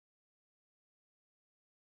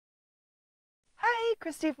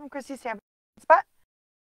Christy from Christy's Stamping Spot.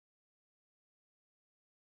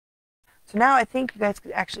 So now I think you guys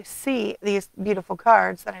could actually see these beautiful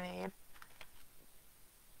cards that I made.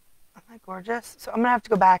 Aren't they gorgeous? So I'm going to have to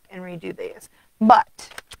go back and redo these.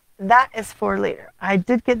 But that is for later. I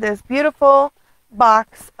did get this beautiful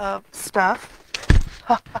box of stuff.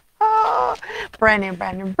 Brand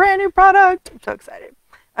new product. I'm so excited.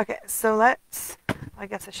 Okay, so let's, I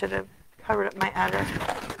guess I should have covered up my address, but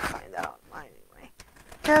I can find that online anyway.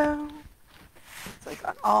 Go. So I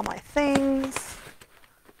got all my things.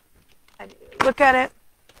 I need to look at it.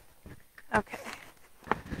 Okay.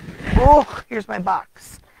 Oh, here's my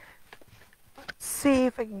box. Let's see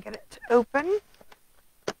if I can get it to open.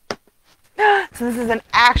 So this is an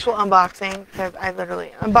actual unboxing because I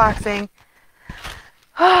literally unboxing.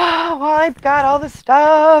 Oh, well, I've got all the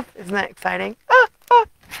stuff. Isn't that exciting?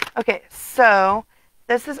 Okay, so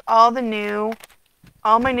this is all my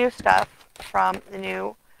new stuff from the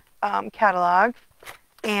new catalog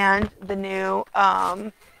and the new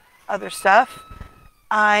other stuff.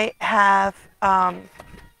 I have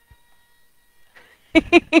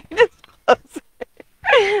just close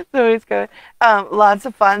it. Somebody's going. Lots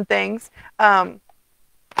of fun things.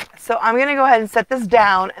 So I'm going to go ahead and set this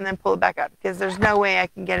down and then pull it back up because there's no way I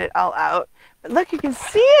can get it all out. But look, you can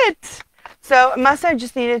see it. So it must have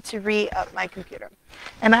just needed to re-up my computer.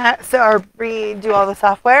 And or redo all the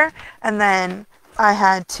software. And then I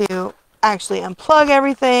had to actually unplug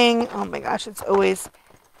everything. Oh my gosh, it's always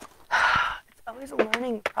a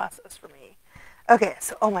learning process for me. Okay,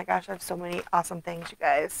 so oh my gosh, I have so many awesome things, you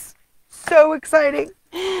guys. So exciting.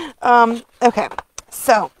 Okay,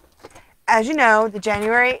 so as you know, the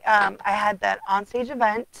January, I had that onstage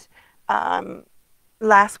event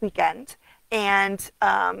last weekend, and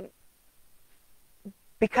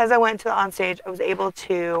because I went to the onstage, I was able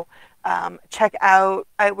to check out.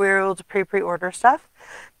 We were able to pre-order stuff,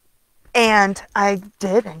 and I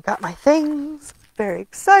did and got my things. Very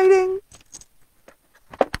exciting.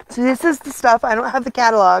 So this is the stuff. I don't have the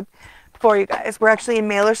catalog for you guys. We're actually in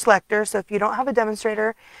mailer selector, so if you don't have a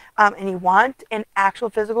demonstrator and you want an actual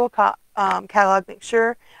physical catalog, make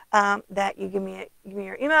sure that you give me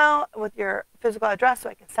your email with your physical address so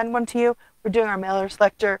I can send one to you. We're doing our mailer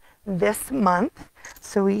selector this month,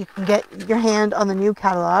 so you can get your hand on the new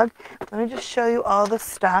catalog. Let me just show you all the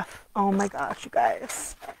stuff. Oh my gosh, you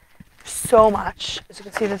guys. So much. As you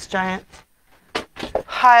can see, this giant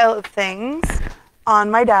pile of things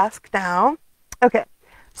on my desk now. Okay,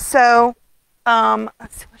 so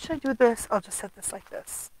let's see, what should I do with this? I'll just set this like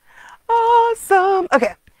this. Awesome.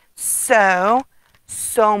 Okay, so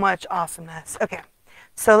much awesomeness. Okay,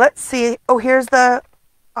 so let's see. Oh, here's the.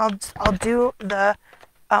 I'll do the.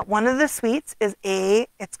 One of the sweets is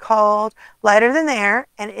it's called Lighter Than Air,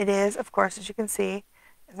 and it is, of course, as you can see,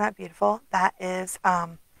 isn't that beautiful? That is a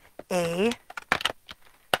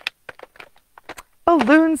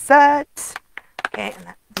balloon set. Okay,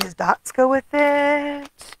 and these dots go with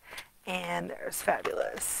it. And there's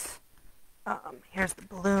fabulous. Here's the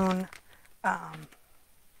balloon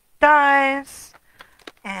dies.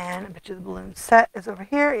 And I bet you the balloon set is over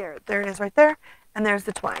here. Yeah, there it is right there. And there's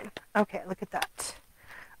the twine. Okay, look at that.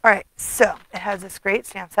 All right, so it has this great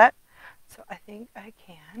stamp set. So I think I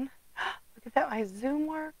can. Look at that, my zoom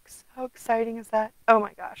works. How exciting is that? Oh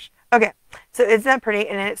my gosh. Okay, so isn't that pretty?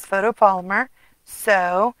 And it's photopolymer.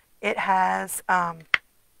 So it has,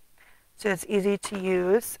 so it's easy to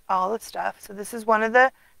use all the stuff. So this is one of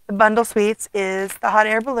the bundle suites is the hot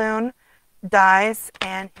air balloon, dies,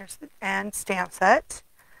 and here's and stamp set.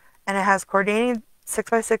 And it has coordinating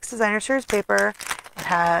 6x6 designer series paper. It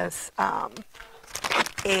has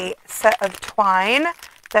a set of twine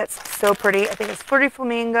that's so pretty. I think it's Flirty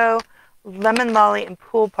Flamingo, Lemon Lolly, and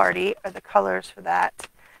Pool Party are the colors for that.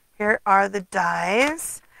 Here are the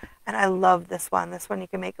dies. And I love this one. This one you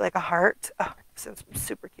can make like a heart. Oh, some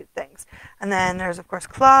super cute things. And then there's, of course,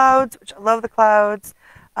 clouds, which I love the clouds.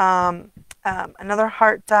 Another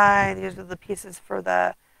heart die. These are the pieces for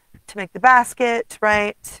to make the basket,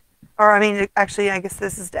 right? Or, I mean, actually, I guess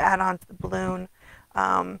this is to add on to the balloon.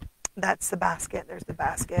 That's the basket. There's the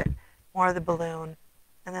basket. More of the balloon.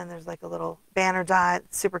 And then there's like a little banner die.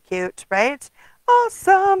 It's super cute, right?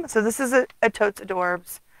 Awesome. So this is a Totes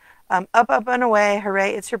Adorbs. Up, up, and away.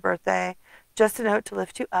 Hooray, it's your birthday. Just a note to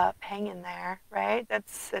lift you up. Hang in there, right?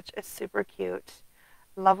 That's such a super cute.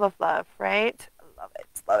 Love, love, love, right? Love it,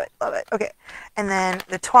 love it, love it. Okay. And then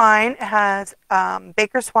the twine has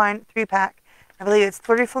Baker's Twine 3-pack. I believe it's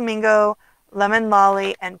Flirty Flamingo, Lemon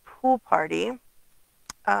Lolly, and Pool Party.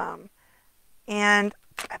 And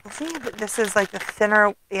I believe that this is like the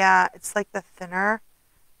thinner, yeah, it's like the thinner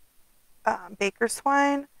Baker's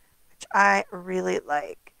Twine. which I really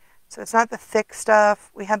like. So it's not the thick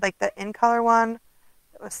stuff. We had like the in color one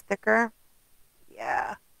that was thicker.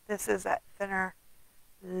 Yeah, this is that thinner.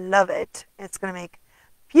 Love it. It's going to make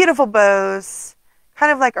beautiful bows,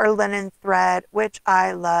 kind of like our linen thread, which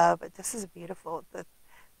I love. But this is beautiful. The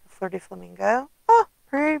Flirty Flamingo. Oh,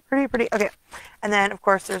 pretty, pretty, pretty. Okay. And then, of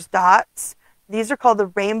course, there's dots. These are called the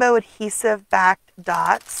Rainbow Adhesive Backed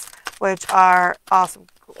Dots, which are awesome,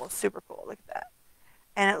 cool, super cool. Look at that.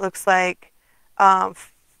 And it looks like what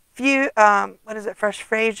is it? Fresh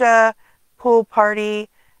Freesia, Pool Party.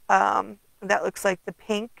 That looks like the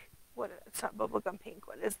pink. What? It's not bubblegum pink.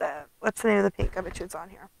 What is that? What's the name of the pink? I bet you it's on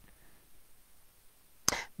here.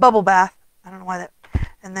 Bubble Bath. I don't know why that.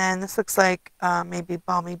 And then this looks like maybe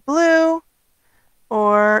Balmy Blue,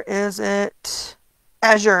 or is it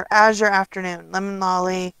Azure Afternoon, Lemon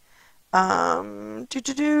Lolly, Petal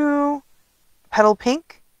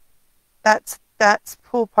Pink. That's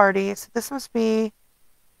Pool Party. So this must be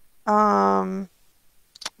what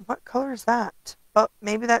color is that? Oh,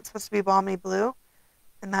 maybe that's supposed to be Balmy Blue,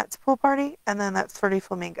 and that's Pool Party, and then that's Flirty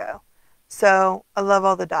Flamingo. So I love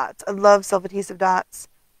all the dots. I love self-adhesive dots.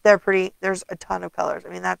 They're pretty. There's a ton of colors. I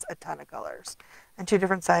mean, that's a ton of colors. And 2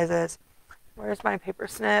 different sizes. Where's my paper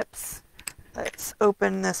snips? Let's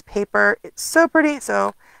open this paper. It's so pretty.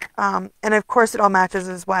 So, and of course it all matches.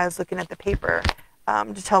 Is why I was looking at the paper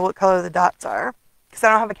to tell what color the dots are. Because I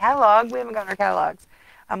don't have a catalog. We haven't gotten our catalogs.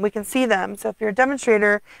 We can see them. So if you're a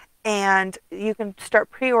demonstrator and you can start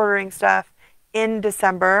pre-ordering stuff in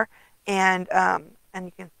December, and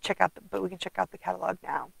you can check out but we can check out the catalog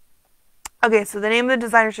now. Okay, so the name of the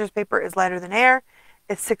designer series paper is Lighter Than Air.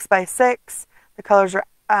 It's 6x6. The colors are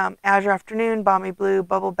Azure Afternoon, Balmy Blue,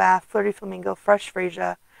 Bubble Bath, Flirty Flamingo, Fresh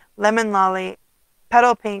Freesia, Lemon Lolly,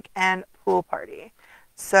 Petal Pink, and Pool Party.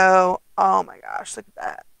 So, oh my gosh, look at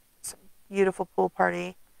that. Some beautiful Pool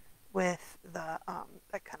Party with the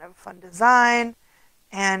that kind of fun design.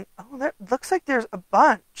 And, oh, that looks like there's a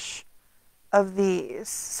bunch of these.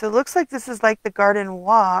 So it looks like this is like the Garden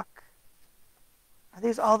Walk. Are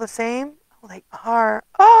these all the same? Oh, they are.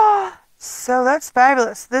 Oh, so that's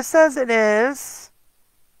fabulous. This says it is,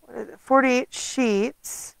 what is it, 48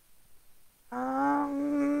 sheets.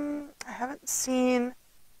 I haven't seen,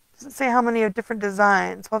 doesn't say how many of different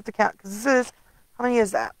designs. We'll have to count, because this is, how many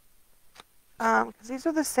is that? Because these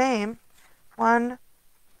are the same. 1,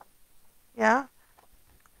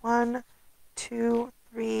 2,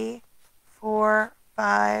 3, 4,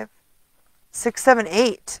 5, 6, 7,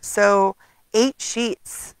 8. So 8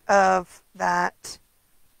 sheets of that.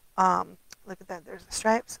 Look at that. There's the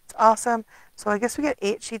stripes. It's awesome. So I guess we get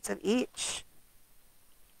 8 sheets of each.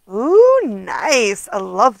 Ooh, nice. I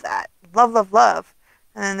love that. Love, love, love.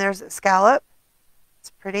 And then there's a scallop.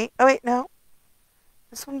 It's pretty. Oh, wait, no.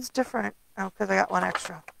 This one's different. Oh, because I got one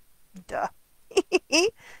extra. Duh.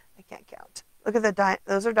 I can't count. Look at the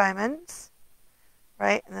those are diamonds,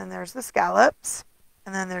 right? And then there's the scallops.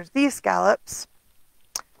 And then there's these scallops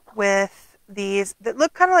with these that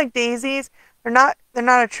look kind of like daisies. They're not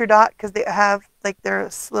a true dot because they have like their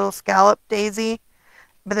little scallop daisy,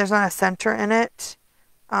 but there's not a center in it.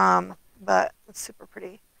 But it's super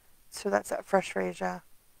pretty. So that's that Fresh Freesia.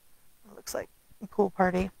 It looks like a Pool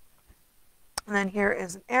Party. And then here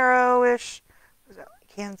is an arrow-ish. There's that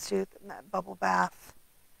like Handsuit and that Bubble Bath.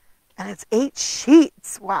 And it's 8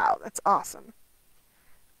 sheets. Wow, that's awesome.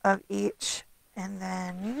 Of each. And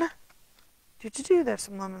then there's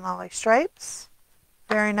some Lemon Lolly stripes.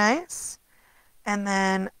 Very nice. And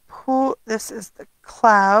then this is the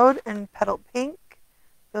cloud in Petal Pink.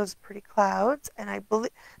 Those pretty clouds. And I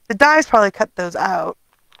believe the dyes probably cut those out.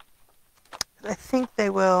 I think they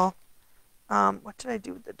will. What did I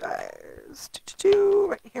do with the dyes?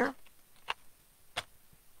 Right here.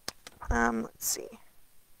 Let's see.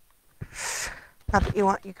 Not that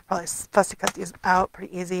you could probably fussy cut these out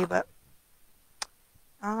pretty easy, but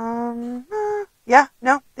yeah,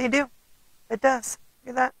 no, they do. It does. Look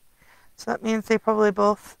at that. So that means they probably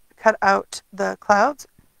both cut out the clouds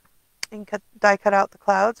and die cut out the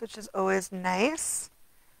clouds, which is always nice.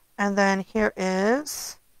 And then here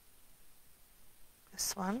is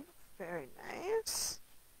this one. Very nice.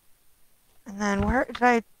 And then where did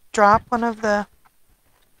I drop one of the...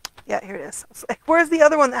 Yeah, here it is. I was like, where's the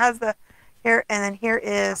other one that has the... Here, and then here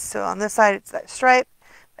is... So on this side, it's that stripe.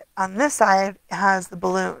 But on this side, it has the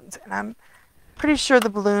balloons. And I'm pretty sure the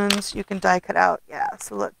balloons you can die cut out. Yeah,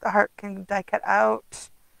 so look, the heart can die cut out.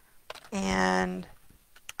 And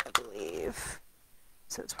I believe...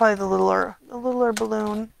 So it's probably the littler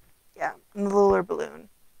balloon. Yeah, and the littler balloon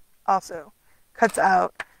also cuts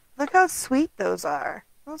out. Look how sweet those are.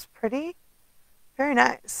 Those pretty. Very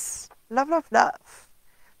nice. Love, love, love.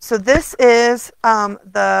 So this is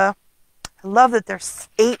I love that there's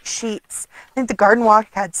 8 sheets. I think the Garden Walk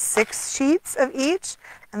had 6 sheets of each,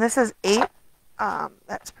 and this is 8.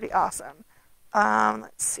 That's pretty awesome.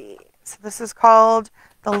 Let's see. So this is called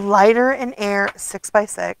the Lighter in Air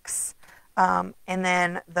 6x6. And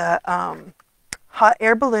then the hot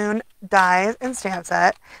air balloon dies and stamp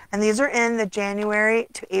set. And these are in the January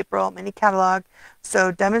to April mini catalog.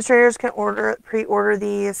 So demonstrators can pre-order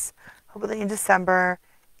these hopefully in December.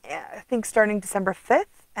 I think starting December 5th.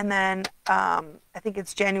 And then I think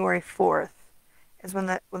it's January 4th is when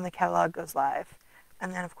the catalog goes live.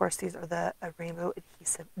 And then, of course, these are the rainbow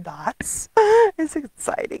adhesive dots. It's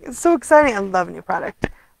exciting. It's so exciting. I love a new product.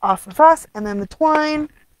 Awesome sauce. And then the twine.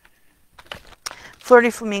 Flirty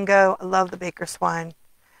Flamingo. I love the Baker Swine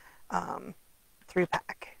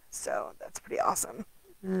 3-pack. So that's pretty awesome.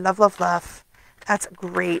 Love, love, love. That's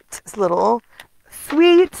great. It's little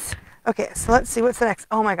sweet. Okay, so let's see what's the next.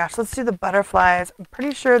 Oh my gosh, let's do the butterflies. I'm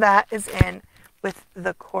pretty sure that is in with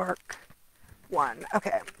the cork one.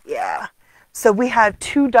 Okay, yeah. So we had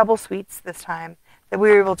 2 double sweets this time that we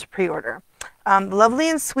were able to pre-order. Lovely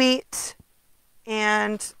and Sweet,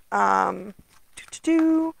 and it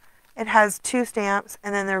has 2 stamps,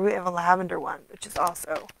 and then there we have a lavender one, which is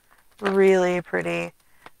also really pretty.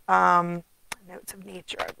 Notes of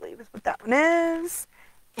Nature, I believe, is what that one is.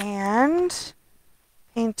 And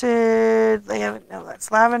painted, no,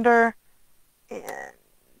 that's lavender. And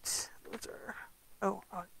those are, oh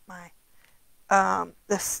my,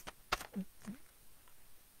 this,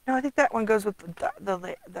 no, I think that one goes with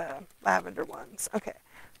the lavender ones. Okay,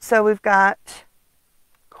 so we've got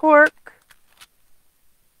cork,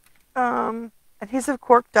 adhesive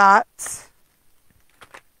cork dots,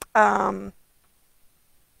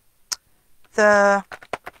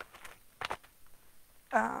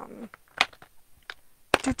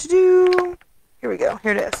 here we go.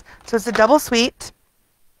 Here it is. So it's a double sweet,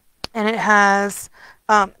 and it has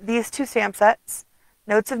these 2 stamp sets,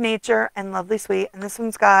 Notes of Nature and Lovely Sweet. And this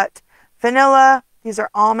one's got vanilla. These are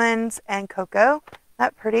almonds and cocoa.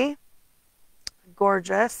 That pretty.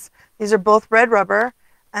 Gorgeous. These are both red rubber.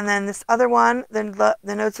 And then this other one, the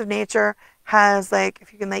Notes of Nature, has like,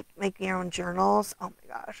 if you can make your own journals. Oh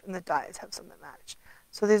my gosh. And the dies have some that match.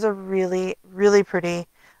 So these are really, really pretty.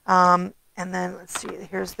 And then let's see,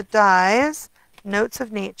 here's the dies. Notes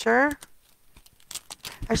of Nature.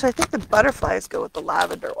 Actually, I think the butterflies go with the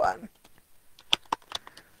lavender one.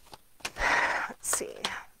 Let's see.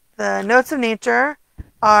 The Notes of Nature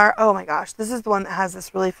are, oh my gosh, this is the one that has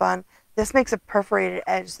this really fun. This makes a perforated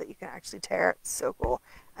edge that you can actually tear. It's so cool.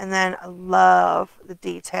 And then I love the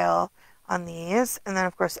detail on these. And then,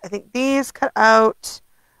 of course, I think these cut out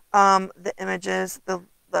the images, the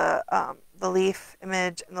leaf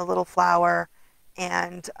image and the little flower,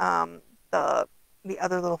 and the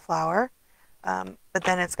other little flower. But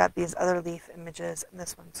then it's got these other leaf images, and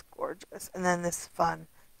this one's gorgeous. And then this fun.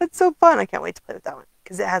 It's so fun. I can't wait to play with that one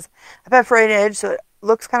because it has a perforated edge, so it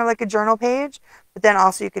looks kind of like a journal page, but then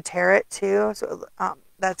also you could tear it too. So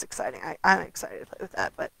that's exciting. I'm excited to play with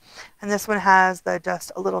that. And this one has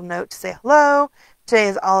just a little note to say hello. Today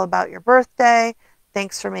is all about your birthday.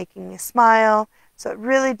 Thanks for making me smile. So it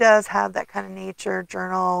really does have that kind of nature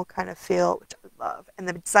journal kind of feel, which I love. And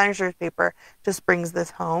the designer series paper just brings this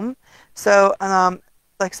home. So like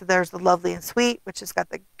I said, there's the Lovely and Sweet, which has got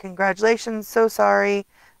the congratulations, so sorry.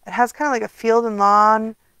 It has kind of like a field and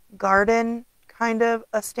lawn garden kind of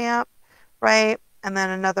a stamp, right? And then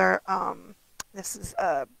another, this is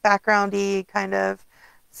a backgroundy kind of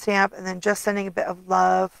stamp, and then just sending a bit of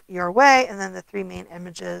love your way, and then the 3 main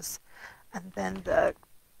images. And then the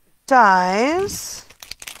dies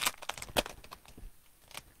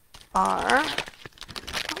are, I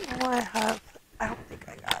don't know what I have. I don't think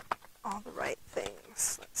I got all the right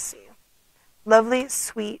things. Let's see. Lovely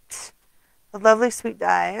Sweet. The Lovely Sweet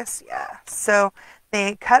dies, yeah. So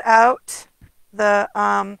they cut out the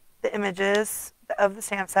images of the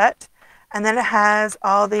stamp set, and then it has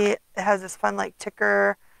it has this fun like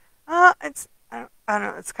ticker. I don't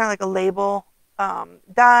know. It's kind of like a label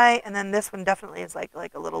die, and then this one definitely is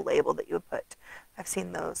like a little label that you would put. I've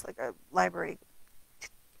seen those like a library,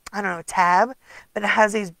 I don't know, tab, but it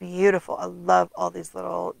has these beautiful. I love all these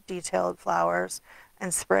little detailed flowers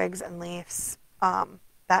and sprigs and leaves.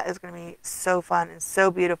 That is going to be so fun and so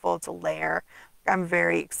beautiful to layer. I'm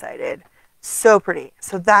very excited. So pretty.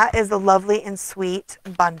 So that is the Lovely and Sweet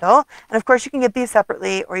bundle. And of course you can get these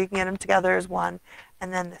separately, or you can get them together as one.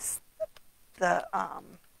 And then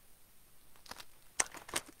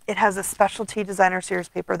it has a specialty designer series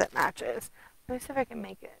paper that matches. Let me see if I can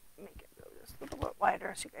make it go just a little bit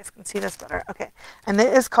wider so you guys can see this better. Okay, and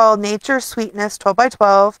it is called Nature Sweetness 12 by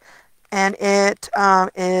 12, and it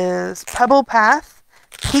is Pebble Path,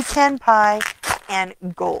 Pecan Pie, and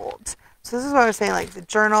Gold. So this is what I was saying, like the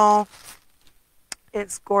journal.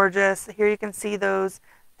 It's gorgeous. Here you can see those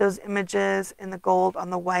images in the gold on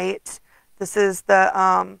the white. This is the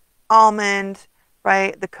almond,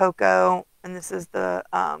 right? The cocoa, and this is the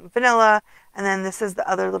vanilla, and then this is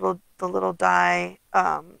the little die,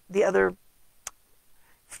 the other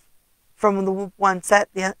from the one set,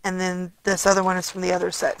 and then this other one is from the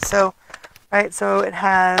other set. So, right, so it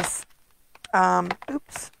has,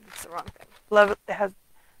 oops, that's the wrong thing. Love it. It has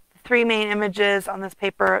 3 main images on this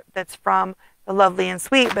paper that's from the lovely and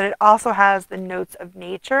sweet, but it also has the notes of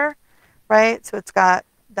nature, right? So it's got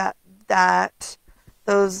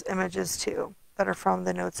those images too that are from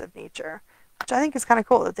the notes of nature, which I think is kind of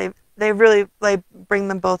cool that they really like bring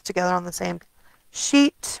them both together on the same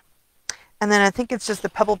sheet. And then I think it's just the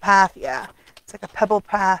Pebble Path. Yeah, it's like a Pebble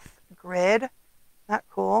Path grid. Not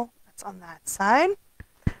cool. That's on that side.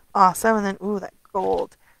 Awesome. And then ooh, that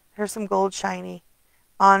gold. Here's some gold shiny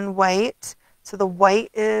on white. So the white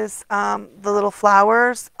is the little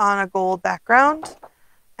flowers on a gold background.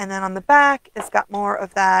 And then on the back, it's got more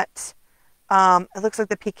of that. It looks like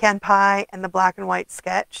the pecan pie and the black and white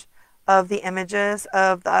sketch of the images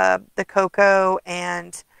of the cocoa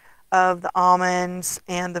and of the almonds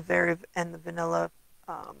and the vanilla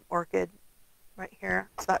orchid right here.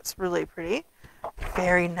 So that's really pretty.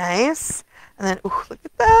 Very nice. And then, ooh, look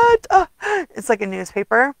at that. Oh, it's like a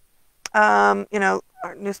newspaper. You know,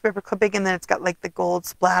 newspaper clipping, and then it's got like the gold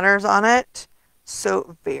splatters on it.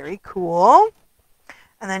 So very cool.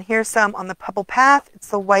 And then here's some on the Pebble Path. It's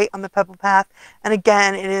the white on the Pebble Path. And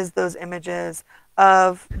again, it is those images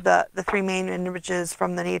of the 3 main images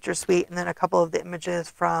from the Nature Suite, and then a couple of the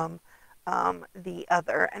images from the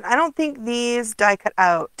other. And I don't think these die cut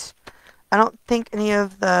out. I don't think any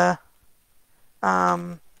of the,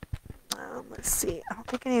 let's see. I don't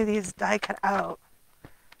think any of these die cut out.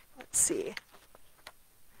 Let's see.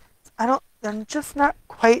 They're just not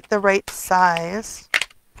quite the right size.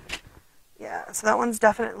 Yeah, so that one's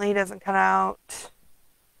definitely doesn't cut out.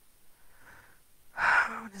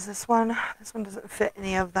 What is this one? This one doesn't fit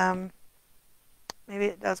any of them. Maybe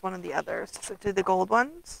it does one of the others. Does it do the gold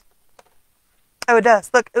ones? Oh, it does.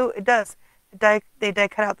 Look, ooh, it does. They die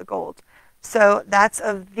cut out the gold. So that's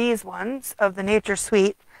of these ones, of the Nature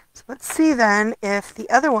Suite. So let's see then if the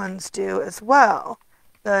other ones do as well.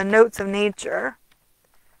 The Notes of Nature.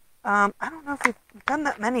 I don't know if we've done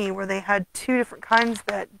that many where they had 2 different kinds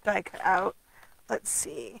that die cut out. Let's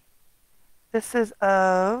see. This is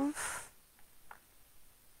of,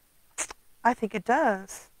 I think it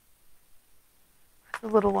does. The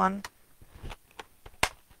little one.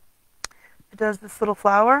 It does this little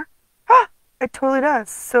flower. Ah, it totally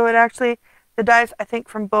does. So it actually, the dies, I think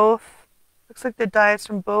from both, looks like the dies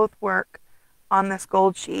from both work on this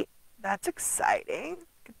gold sheet. That's exciting.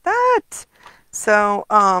 Look at that. So,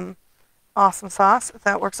 awesome sauce. If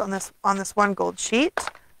that works on this one gold sheet.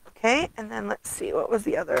 Okay, and then let's see, what was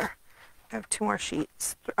the other? I have 2 more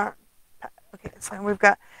sheets. Okay, so we've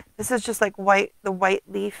got, this is just like the white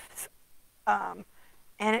leaves. And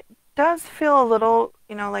it does feel a little,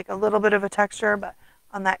 you know, like a little bit of a texture, but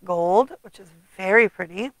on that gold, which is very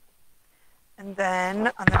pretty. And then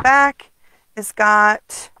on the back, it's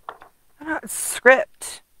got, I don't know, it's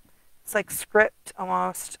script. It's like script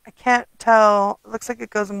almost. I can't tell. It looks like it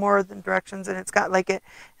goes more than directions, and it's got like it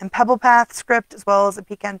in Pebble Path script as well as a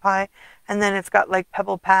pecan pie, and then it's got like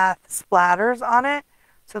Pebble Path splatters on it.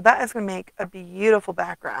 So that is going to make a beautiful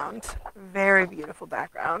background. Very beautiful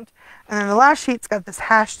background. And then the last sheet's got this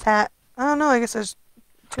hashtag. Oh no, I guess there's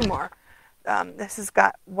 2 more. This has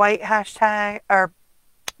got white hashtag or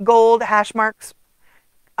gold hash marks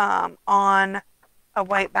on a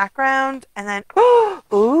white background, and then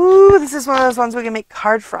ooh, this is one of those ones we can make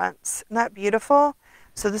card fronts. Isn't that beautiful?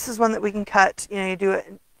 So this is one that we can cut. You know, you do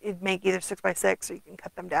it, you'd make either 6 by 6, or you can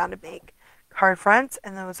cut them down to make card fronts,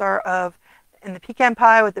 and those are in the pecan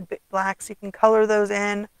pie with the blacks. You can color those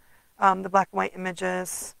in the black and white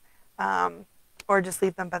images, or just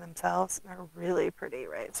leave them by themselves. They're really pretty,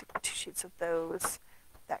 right? So 2 sheets of those.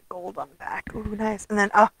 That gold on the back. Ooh, nice. And then,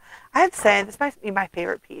 I have to say, this might be my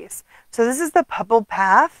favorite piece. So this is the Pebble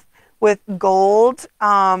Path with gold,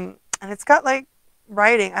 and it's got like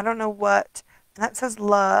writing. I don't know what, and that says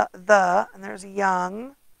the, and there's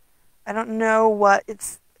young. I don't know what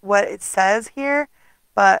it says here,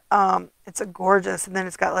 but it's a gorgeous, and then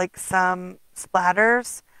it's got like some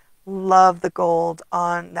splatters. Love the gold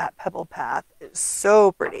on that Pebble Path. It's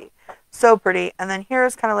so pretty. So pretty. And then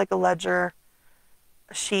here's kind of like a ledger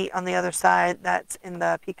sheet on the other side that's in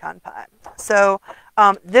the pecan pie. So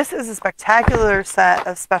this is a spectacular set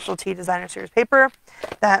of specialty designer series paper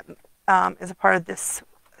that is a part of this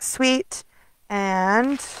suite,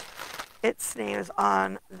 and its name is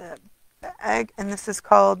on the bag, and this is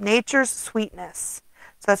called Nature's Sweetness.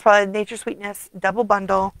 So that's probably Nature's Sweetness double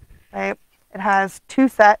bundle, right? It has 2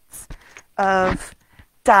 sets of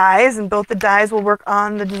dies, and both the dies will work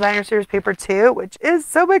on the designer series paper too, which is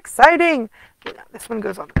so exciting. This one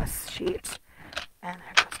goes on this sheet, and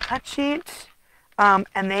there goes that sheet.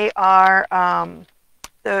 And they are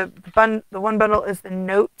the one bundle is the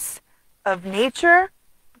Notes of Nature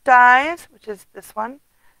dies, which is this one,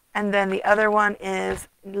 and then the other one is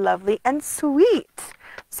Lovely and Sweet.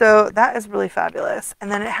 So that is really fabulous.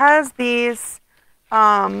 And then it has these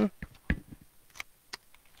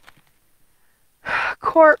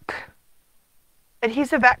cork,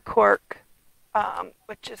 adhesive back cork,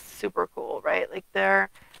 which is super cool, right? Like they're,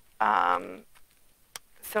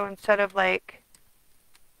 so instead of like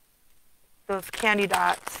those candy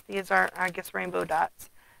dots, these are, I guess, rainbow dots.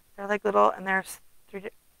 They're like little, and there's 3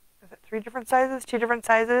 different sizes, 2 different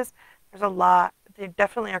sizes. There's a lot. They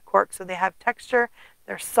definitely are cork, so they have texture.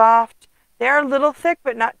 They're soft. They are a little thick,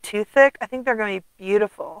 but not too thick. I think they're going to be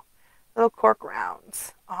beautiful. Little cork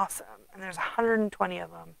rounds. Awesome. And there's 120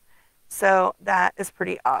 of them. So that is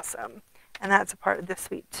pretty awesome. And that's a part of this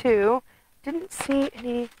suite too. Didn't see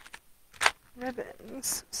any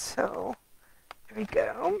ribbons. So there we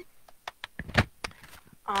go.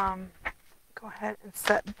 Go ahead and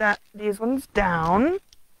set these ones down.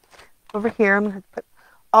 Over here, I'm going to put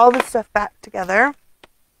all this stuff back together.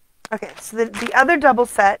 Okay, so the other double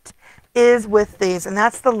set is with these, and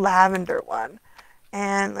that's the lavender one.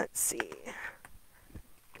 And let's see.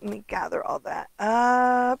 Let me gather all that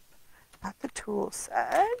up. Not the tool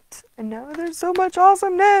set. I know there's so much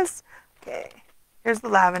awesomeness. Okay, here's the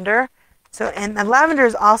lavender. So, and the lavender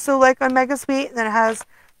is also like on Mega Sweet, and then it has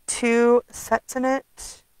 2 sets in it.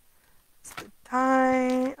 It's the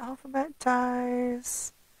die, alphabet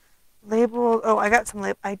dies, labeled. Oh, I got some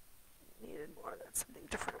label. I needed more. That's something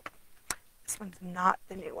different. This one's not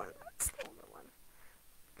the new one. That's the older one.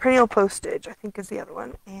 Perennial postage, I think, is the other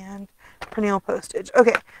one, and perennial postage.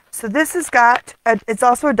 Okay, so this has got, it's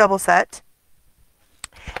also a double set,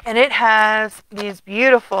 and it has these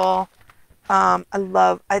beautiful,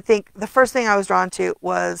 I think the first thing I was drawn to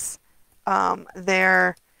was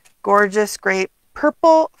their gorgeous, great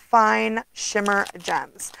purple fine shimmer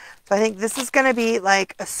gems. So I think this is going to be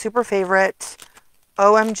like a super favorite.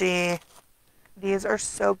 OMG, these are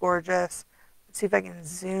so gorgeous. Let's see if I can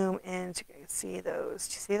zoom in so you can see those.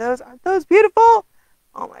 Do you see those? Aren't those beautiful?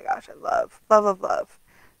 Oh my gosh, I love, love, love, love.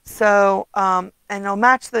 So, and it'll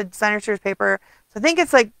match the designer series paper. So I think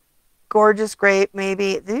it's like gorgeous grape,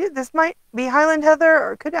 maybe. This might be Highland Heather,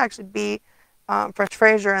 or it could actually be Fresh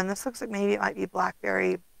Fraser, and this looks like maybe it might be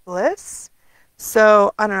Blackberry Bliss.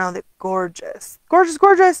 So I don't know, they're gorgeous, gorgeous,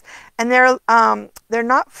 gorgeous, and they're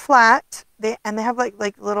not flat. They have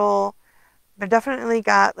like little. They're definitely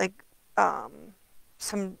got like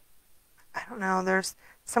some, I don't know. There's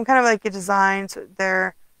some kind of like a design, so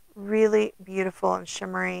they're really beautiful and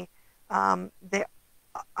shimmery. They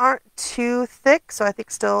aren't too thick, so I think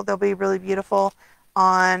still they'll be really beautiful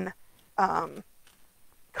on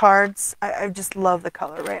cards. I just love the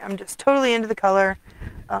color, right? I'm just totally into the color.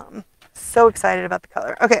 So excited about the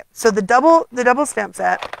color. Okay, so the double stamp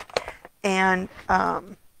set, and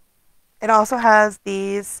it also has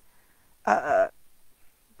these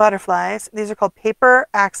butterflies. These are called paper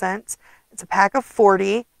accents. It's a pack of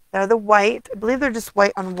 40. They're the white. I believe they're just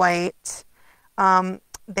white on white.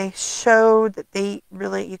 They showed that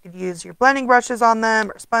you could use your blending brushes on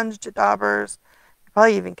them, or sponge daubers. You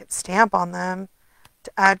probably even could stamp on them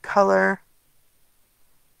to add color.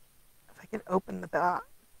 If I can open the back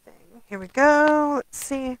thing. Here we go. Let's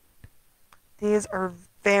see. These are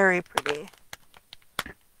very pretty.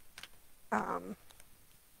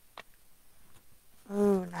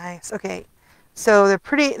 Ooh, nice. Okay, so they're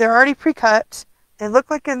pretty. They're already pre-cut. They look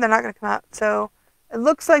like they're not going to come out. So it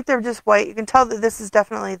looks like they're just white. You can tell that this is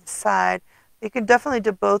definitely the side. You can definitely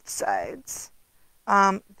do both sides.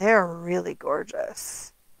 They're really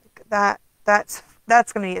gorgeous. That's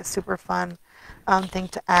going to be a super fun thing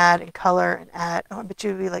to add and color and add. Oh, I bet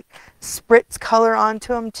you would be like spritz color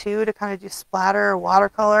onto them too to kind of do splatter or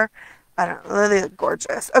watercolor. I don't know. They look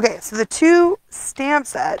gorgeous. Okay, so the 2 stamp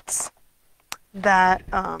sets that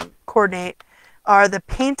coordinate are the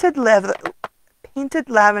painted lavender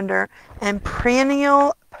and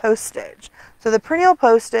perennial postage. So the perennial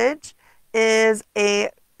postage is a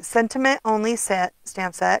sentiment only stamp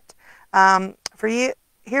set. For you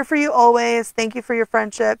here for you always. Thank you for your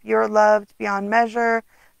friendship. You're loved beyond measure.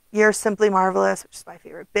 You're simply marvelous, which is my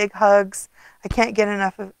favorite. Big hugs. I can't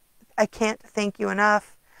thank you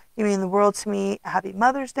enough. You mean the world to me. Happy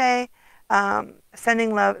Mother's Day.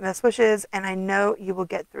 Sending love and best wishes, and I know you will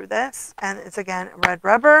get through this. And it's, again, red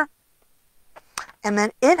rubber. And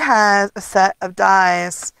then it has a set of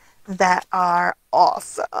dies that are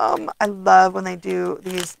awesome. I love when they do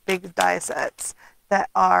these big die sets that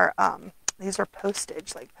are, these are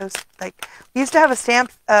postage, like we used to have a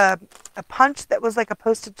stamp, a punch that was like a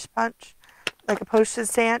postage punch, like a postage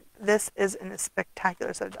stamp. This is a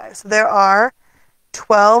spectacular set of dies. So there are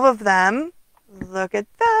 12 of them. Look at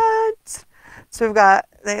that. So we've got,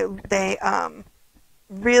 they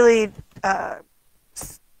really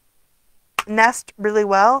nest really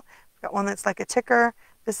well. We've got one that's like a ticker.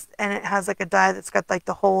 This, and it has like a die that's got like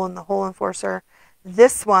the hole in the hole enforcer.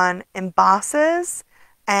 This one embosses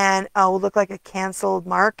and will look like a canceled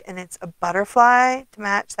mark, and it's a butterfly to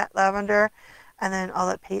match that lavender. And then all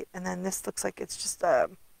that paint, and then this looks like it's just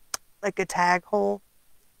like a tag hole.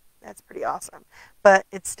 That's pretty awesome. But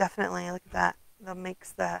it's definitely, look at that. That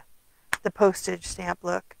makes the postage stamp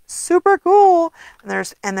look super cool. And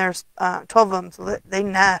there's 12 of them, so they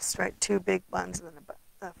nest, right? 2 big ones and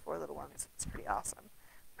then 4 little ones. It's pretty awesome.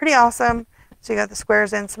 Pretty awesome. So you got the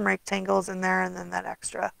squares and some rectangles in there, and then that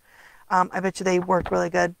extra. I bet you they work really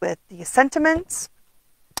good with the sentiments.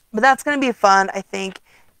 But that's going to be fun, I think,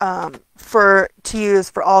 to use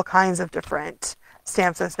for all kinds of different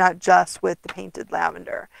stamps. So it's not just with the painted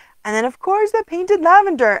lavender. And then, of course, the painted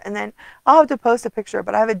lavender. And then I'll have to post a picture,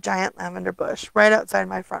 but I have a giant lavender bush right outside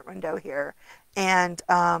my front window here. And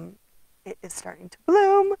it is starting to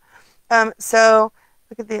bloom. So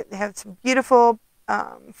look at they have some beautiful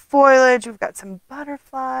foliage. We've got some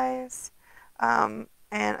butterflies.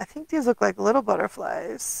 And I think these look like little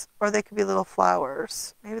butterflies, or they could be little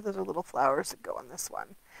flowers. Maybe those are little flowers that go on this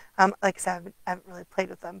one. Like I said, I haven't really played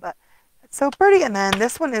with them, but it's so pretty. And then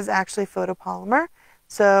this one is actually photopolymer.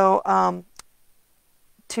 So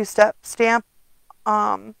 2-step stamp.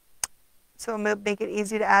 So make it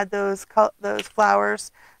easy to add those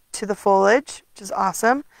flowers to the foliage, which is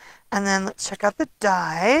awesome. And then let's check out the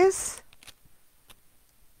dies.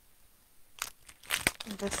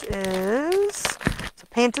 This is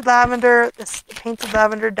painted lavender. This painted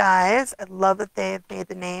lavender dies. I love that they have made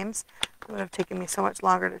the names. It would have taken me so much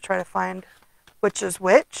longer to try to find which is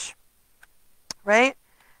which, right?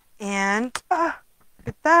 And look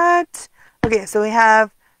at that. Okay, so we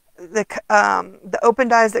have the open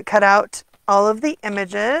dies that cut out all of the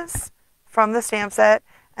images from the stamp set,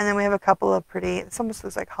 and then we have a couple of pretty, it almost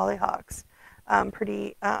looks like hollyhocks,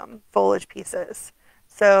 pretty foliage pieces.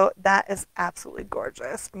 So that is absolutely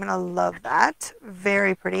gorgeous. I'm going to love that.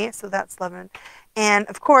 Very pretty. So that's loving. And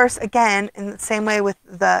of course, again, in the same way with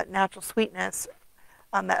the natural sweetness,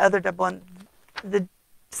 that other double one, the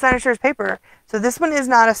designer shares paper. So this one is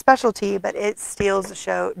not a specialty, but it steals the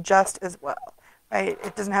show just as well, right?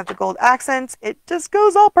 It doesn't have the gold accents. It just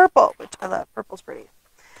goes all purple, which I love. Purple's pretty.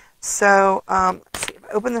 So let's see if I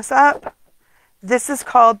open this up. This is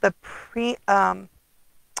called the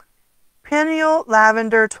Perennial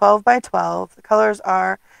Lavender 12 by 12. The colors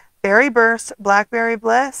are Berry Burst, Blackberry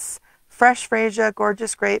Bliss, Fresh Freesia,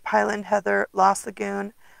 Gorgeous Grape, Highland Heather, Lost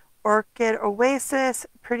Lagoon, Orchid Oasis,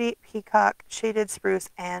 Pretty Peacock, Shaded Spruce,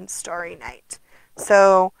 and Starry Night.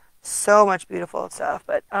 So much beautiful stuff.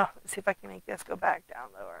 But let's see if I can make this go back down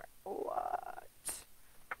lower. What?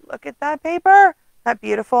 Look at that paper. That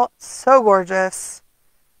beautiful. So gorgeous.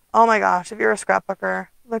 Oh my gosh, if you're a scrapbooker,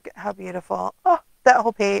 look at how beautiful. Oh, that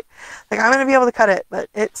whole page. Like, I'm going to be able to cut it, but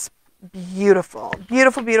it's beautiful.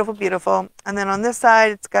 Beautiful, beautiful, beautiful. And then on this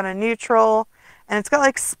side, it's got a neutral, and it's got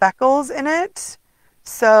like speckles in it.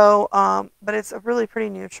 So, but it's a really pretty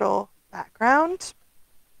neutral background.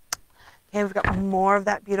 Okay, we've got more of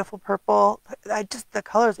that beautiful purple. The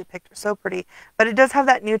colors they picked are so pretty. But it does have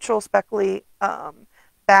that neutral speckly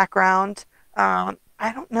background. I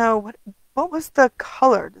don't know, what was the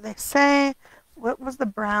color? Did they say? What was the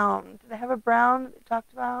brown? Did they have a brown that they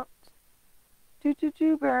talked about?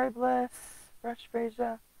 Berry Bliss, Fresh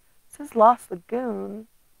Freesia. It says Lost Lagoon.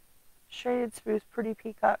 Shaded Spruce, Pretty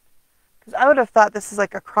Peacock. Because I would have thought this is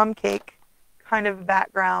like a crumb cake kind of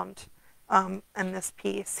background in this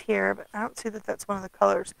piece here, but I don't see that that's one of the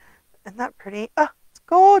colors. Isn't that pretty? Oh, it's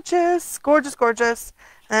gorgeous. Gorgeous, gorgeous.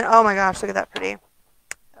 And then, oh my gosh, look at that pretty.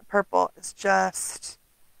 That purple is just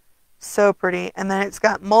so pretty. And then it's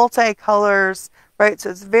got multi-colors, right? So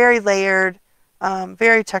it's very layered,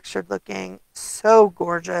 very textured looking, so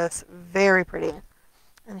gorgeous, very pretty.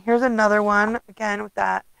 And here's another one, again, with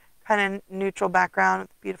that kind of neutral background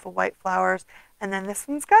with beautiful white flowers. And then this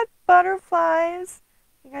one's got butterflies.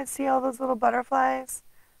 You guys see all those little butterflies?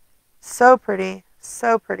 So pretty,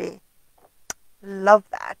 so pretty. Love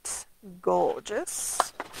that.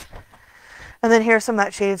 Gorgeous. And then here's some of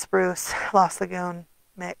that shaded spruce, Lost Lagoon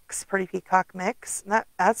mix, Pretty Peacock mix. And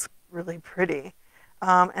that's really pretty.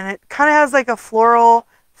 And it kind of has like a floral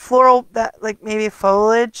that like maybe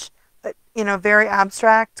foliage, but you know, very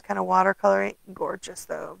abstract, kind of watercolory. Gorgeous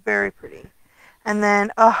though, very pretty. And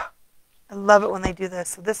then, oh, I love it when they do this.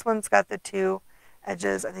 So this one's got the two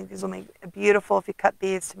edges. I think these will make beautiful, if you cut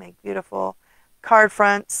these, to make beautiful card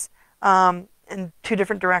fronts in two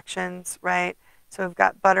different directions, right? So we've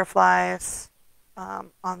got butterflies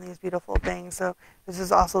on these beautiful things. So this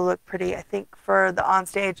is also look pretty. I think for the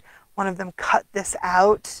onstage, one of them cut this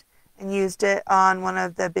out and used it on one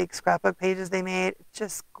of the big scrapbook pages they made.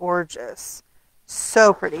 Just gorgeous.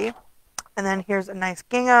 So pretty. And then here's a nice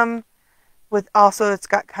gingham with also, it's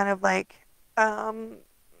got kind of like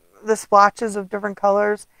the splotches of different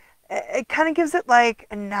colors. It kind of gives it like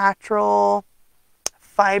a natural,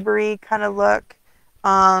 fibery kind of look.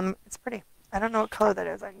 It's pretty. I don't know what color that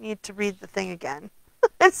is. I need to read the thing again.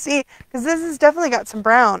 Let's see, because this has definitely got some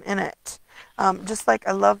brown in it. Just like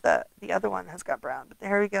I love the other one has got brown. But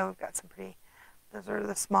there we go. We've got some pretty, those are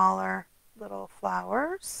the smaller little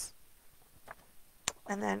flowers.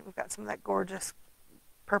 And then we've got some of that gorgeous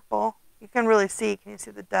purple. You can really see, can you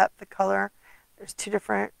see the depth, the color? There's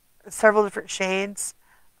several different shades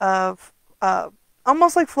of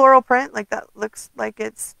almost like floral print, like that looks like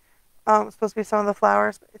it's supposed to be some of the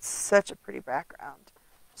flowers, but it's such a pretty background.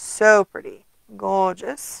 So pretty.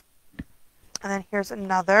 Gorgeous. And then here's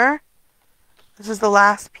another. This is the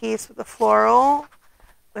last piece with the floral.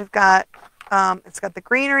 We've got, it's got the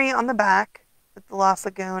greenery on the back with the Lost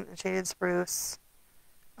Lagoon and shaded spruce.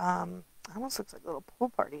 Almost looks like a little pool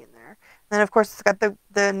party in there. And then, of course, it's got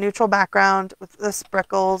the neutral background with the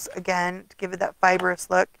sprinkles, again, to give it that fibrous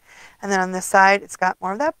look. And then on this side, it's got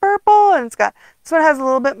more of that purple, and it's got, this one has a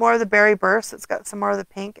little bit more of the berry burst. It's got some more of the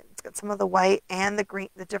pink, and it's got some of the white and the green,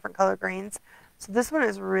 the different color greens. So this one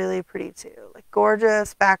is really pretty, too. Like,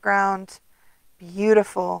 gorgeous background,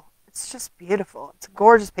 beautiful. It's just beautiful. It's a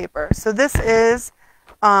gorgeous paper. So this is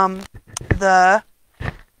the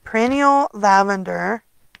Perennial Lavender.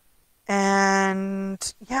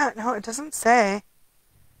 And yeah, no, it doesn't say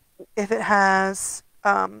if it has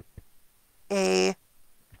I don't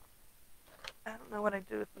know what I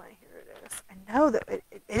did with my, here it is. I know that it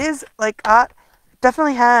is like,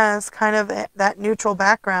 definitely has kind of that neutral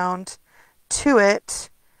background to it,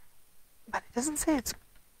 but it doesn't say it's,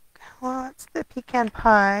 well, it's the pecan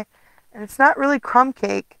pie, and it's not really crumb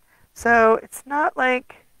cake, so it's not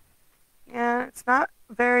like, yeah, it's not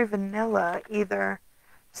very vanilla either.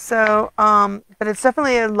 So, but it's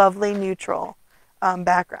definitely a lovely neutral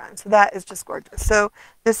background. So that is just gorgeous. So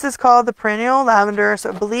this is called the Perennial Lavender.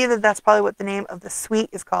 So I believe that that's probably what the name of the suite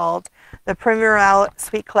is called, the Premier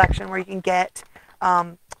Suite Collection, where you can get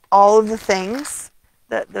all of the things,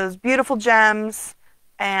 those beautiful gems,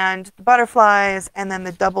 and the butterflies, and then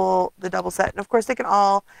the double set. And of course, they can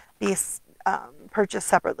all be purchased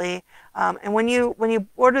separately. And when you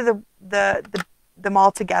order them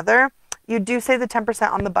all together, you do save the 10%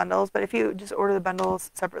 on the bundles, but if you just order the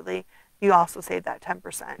bundles separately, you also save that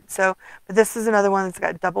 10%. So, but this is another one that's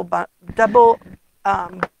got double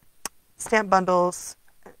stamp bundles,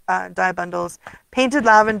 die bundles, painted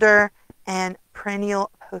lavender, and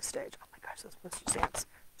perennial postage. Oh my gosh, those postage stamps.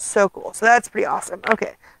 So cool. So that's pretty awesome.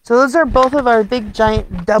 Okay, so those are both of our big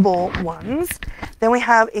giant double ones. Then we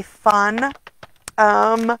have a fun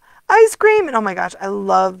ice cream, and oh my gosh, I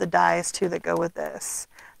love the dies too that go with this.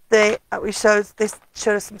 They showed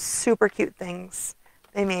us some super cute things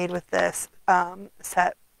they made with this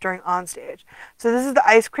set during onstage. So this is the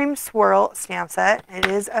ice cream swirl stamp set. It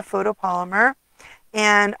is a photopolymer,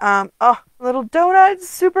 and oh, little donut,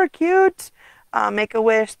 super cute. Make a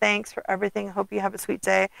wish, thanks for everything. Hope you have a sweet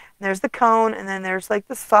day. And there's the cone, and then there's like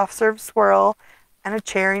the soft serve swirl, and a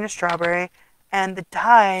cherry and a strawberry. And the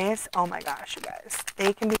dies, oh my gosh, you guys,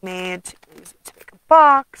 they can be made to make a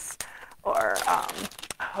box, or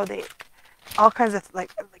all kinds of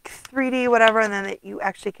like 3D whatever, and then you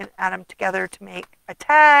actually can add them together to make a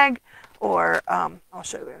tag, or I'll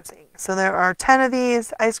show you what I'm saying. So there are 10 of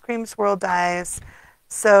these ice cream swirl dies.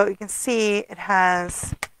 So you can see it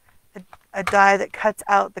has a die that cuts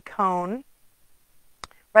out the cone,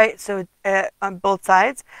 right? So on both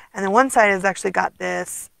sides, and then one side has actually got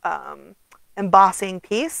this embossing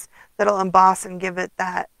piece that'll emboss and give it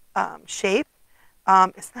that shape.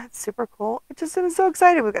 Isn't that super cool? I'm so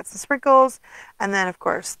excited. We've got some sprinkles, and then of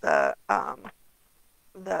course the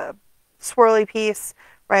swirly piece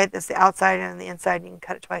right? That's the outside and the inside, and you can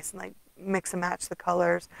cut it twice and like mix and match the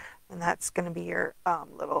colors, and that's going to be your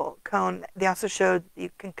little cone. They also showed you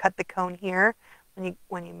can cut the cone here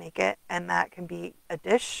when you make it, and that can be a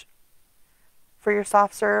dish for your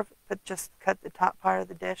soft serve, but just cut the top part of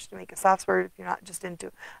the dish to make a soft serve. If you're not just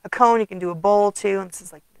into a cone, you can do a bowl too, and this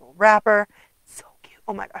is like a little wrapper. So cute.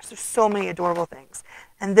 Oh my gosh, there's so many adorable things.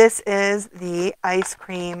 And this is the ice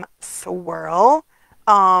cream swirl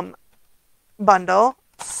bundle.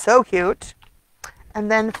 So cute.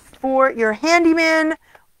 And then for your handyman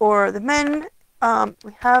or the men,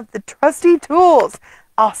 we have the trusty tools.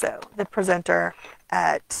 Also, the presenter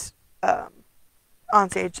at on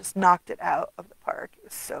stage just knocked it out of the park. It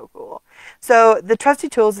was so cool. So the trusty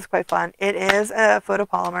tools is quite fun. It is a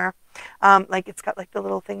photopolymer. Like it's got like the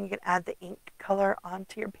little thing you can add the ink color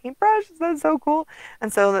onto your paintbrush. That's so cool.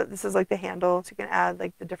 And so this is like the handle, so you can add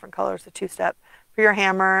like the different colors, the two-step for your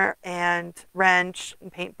hammer and wrench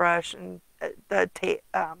and paintbrush and the tape,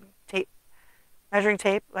 measuring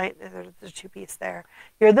tape, right? There's a two-piece there.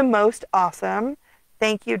 You're the most awesome.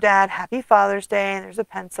 Thank you, Dad. Happy Father's Day. And there's a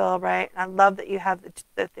pencil, right? And I love that you have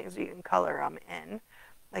the things that you can color them in,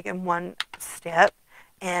 like in one step.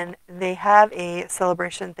 And they have a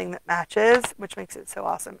celebration thing that matches, which makes it so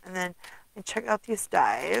awesome. And then check out these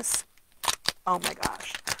dies. Oh my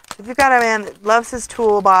gosh. So if you've got a man that loves his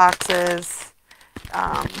toolboxes,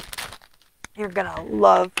 you're going to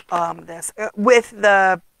love this. With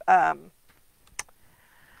the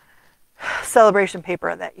celebration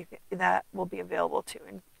paper that will be available to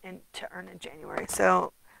earn in January.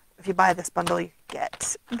 So if you buy this bundle, you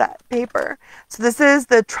get that paper. So this is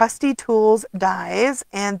the Trusty Tools dies,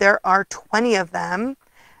 and there are 20 of them.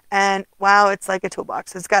 And wow, it's like a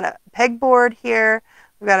toolbox. It's got a pegboard here.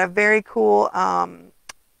 We've got a very cool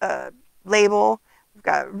label. We've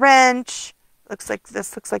got a wrench. Looks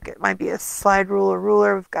like it might be a slide rule or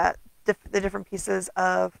ruler. We've got the different pieces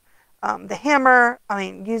of the hammer. I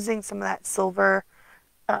mean, using some of that silver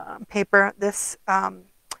paper. This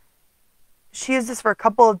she used this for a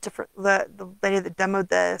couple of different. The lady that demoed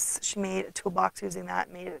this, she made a toolbox using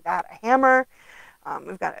that. Made it out a hammer.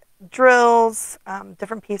 We've got drills,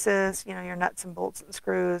 different pieces. You know, your nuts and bolts and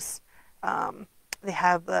screws. They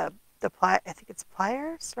have the I think it's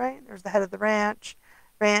pliers, right? There's the head of the wrench.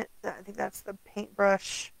 I think that's the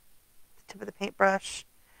paintbrush, the tip of the paintbrush.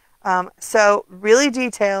 So really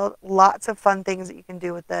detailed, lots of fun things that you can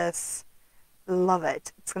do with this. Love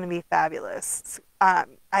it. It's going to be fabulous.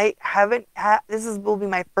 I haven't had, will be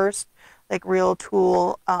my first like real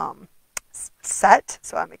tool set,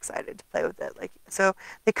 so I'm excited to play with it. Like, so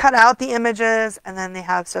they cut out the images and then they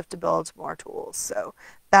have stuff to build more tools. So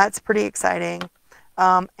that's pretty exciting.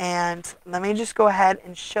 And let me just go ahead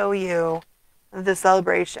and show you the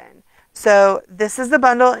celebration. So this is the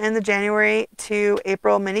bundle in the January to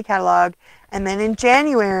April mini catalog. And then in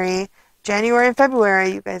January and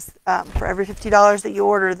February, you guys, for every $50 that you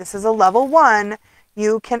order, this is a level 1,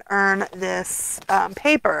 you can earn this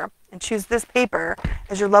paper and choose this paper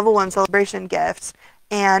as your level 1 celebration gift.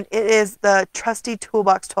 And it is the Trusty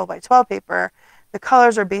Toolbox 12x12 paper. The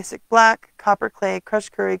colors are basic black, copper clay,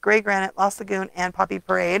 crushed curry, gray granite, Lost Lagoon, and Poppy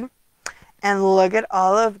Parade. And look at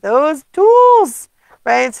all of those tools,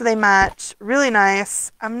 right? So they match really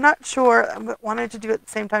nice. I'm not sure. I wanted to do it at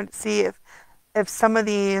the same time to see if some of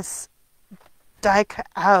these die cut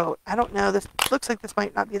out. I don't know. This looks like this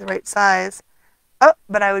might not be the right size. Oh,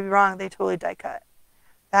 but I would be wrong. They totally die cut.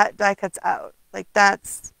 That die cuts out. Like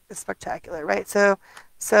that's spectacular, right? So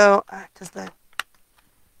does the...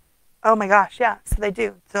 Oh my gosh, yeah. So they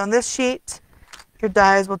do. So on this sheet, your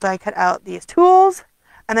dies will die cut out these tools.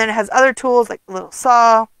 And then it has other tools like a little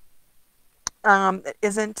saw. That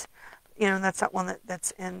isn't, that's not one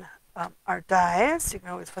that's in our dies. So you can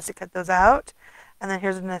always fussy cut those out. And then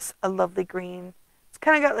here's a lovely green. It's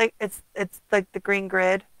kind of got like, it's like the green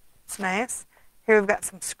grid. It's nice. Here we've got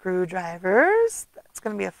some screwdrivers. That's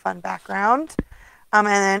going to be a fun background. And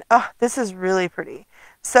then, oh, this is really pretty.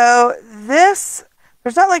 So this,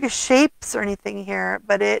 there's not like a shapes or anything here,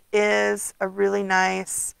 but it is a really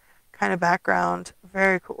nice kind of background.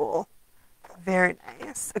 Very cool. Very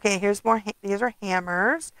nice. Okay, here's more. These are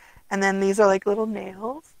hammers. And then these are like little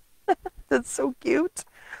nails. That's so cute.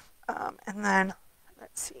 And then,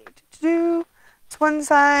 let's see. It's one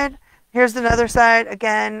side. Here's another side.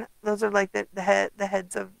 Again, those are like the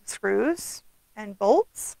heads of screws and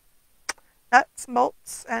bolts. Nuts,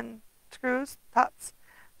 bolts, and screws, tops.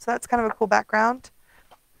 So that's kind of a cool background.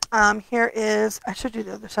 Here is, I should do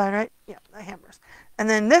the other side, right? Yeah, the hammers. And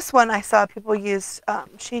then this one I saw people use,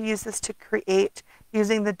 she used this to create,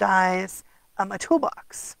 using the dies, a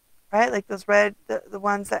toolbox, right? Like those red, the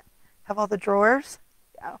ones that have all the drawers.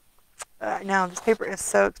 Yeah. I know, this paper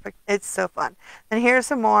is it's so fun. And here's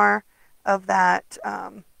some more of that,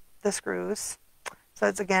 the screws. So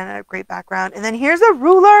it's, again, a great background. And then here's the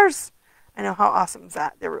rulers. I know, how awesome is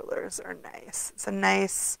that? The rulers are nice. It's a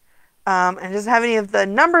nice, and it doesn't have any of the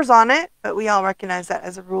numbers on it, but we all recognize that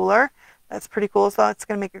as a ruler. That's pretty cool. So it's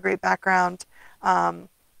going to make a great background,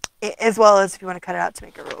 as well as if you want to cut it out to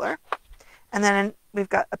make a ruler. And then we've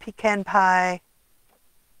got a pecan pie.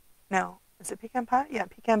 No, is it pecan pie? Yeah,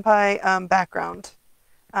 pecan pie background,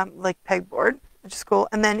 like pegboard, which is cool.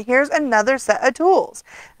 And then here's another set of tools.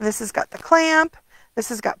 And this has got the clamp. This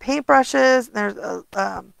has got paintbrushes. There's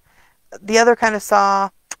the other kind of saw.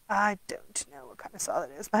 I don't know what kind of saw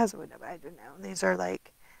that is. My husband would know, but I don't know. These are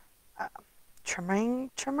like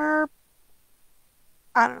trimmer,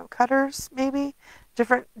 I don't know, cutters maybe.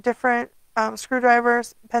 Different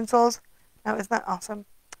screwdrivers, pencils. Now, isn't that awesome?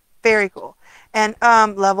 Very cool. And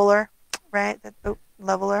leveler, right?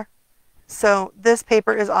 Leveler. So this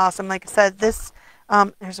paper is awesome. Like I said, this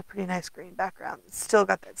there's a pretty nice green background. It's still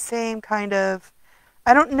got that same kind of,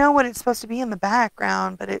 I don't know what it's supposed to be in the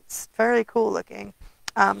background, but it's very cool looking.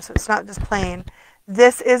 So it's not just plain.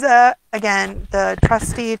 This is again, the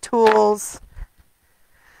trusty tools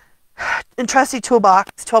and trusty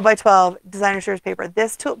toolbox 12 by 12 designer series paper.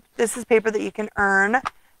 This is paper that you can earn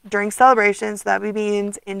during celebrations. So that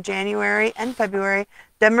means in January and February.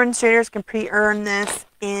 Demonstrators can pre-earn this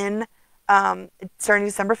in starting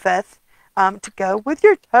December 5th to go with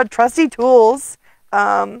your trusty tools,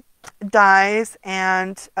 dies,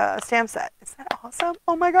 and stamp set. Isn't that awesome?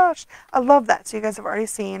 Oh my gosh, I love that. So you guys have already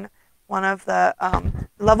seen one of the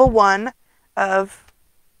level one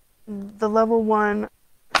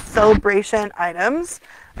celebration items.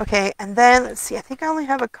 Okay, and then let's see, I think I only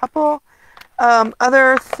have a couple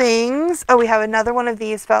other things. Oh, we have another one of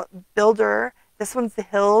these builder. This one's the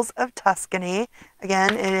Hills of Tuscany.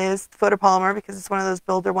 Again, it is photopolymer because it's one of those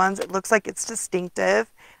builder ones. It looks like it's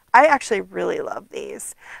distinctive. I actually really love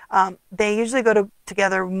these. They usually go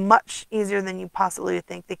together much easier than you possibly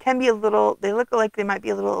think. They can be they look like they might be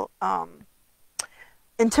a little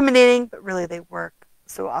intimidating, but really they work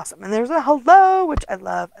so awesome. And there's a hello, which I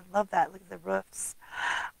love. I love that. Look at the roofs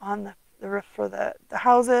on the roof for the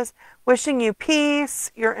houses. Wishing you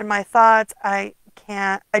peace. You're in my thoughts. I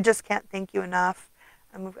just can't thank you enough.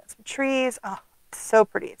 And we've got some trees. Oh, it's so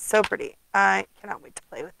pretty. It's so pretty. I cannot wait to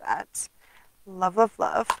play with that. Love, love,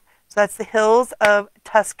 love. So that's the Hills of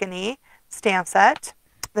Tuscany stamp set.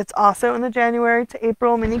 That's also in the January to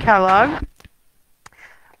April mini catalog.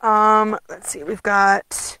 Let's see. We've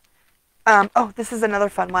got, oh, this is another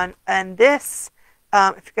fun one. And this,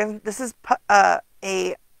 this is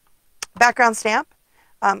a background stamp,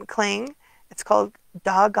 cling. It's called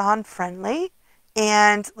Doggone Friendly.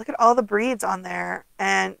 And look at all the breeds on there.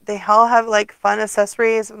 And they all have like fun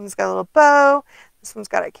accessories. This one's got a little bow. This one's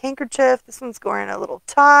got a handkerchief. This one's wearing a little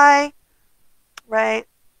tie. Right?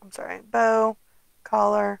 I'm sorry. Bow,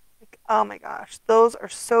 collar. Like, oh my gosh. Those are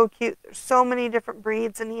so cute. There's so many different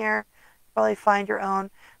breeds in here. Probably find your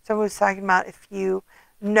own. So I was talking about if you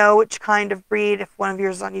know which kind of breed, if one of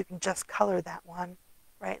yours is on, you can just color that one.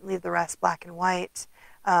 Right? And leave the rest black and white.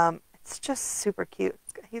 It's just super cute.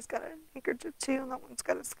 He's got a handkerchief too, and that one's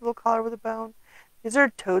got a little collar with a bone. These are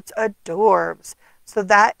totes adorbs. So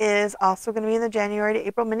that is also going to be in the January to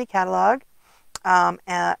April mini catalog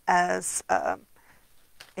as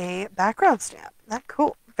a background stamp. Isn't that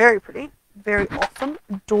cool? Very pretty. Very awesome.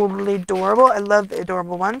 Adorably adorable. I love the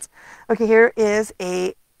adorable ones. Okay, here is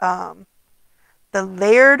the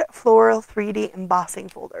Layered Floral 3D Embossing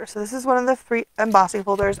Folder. So this is one of the free embossing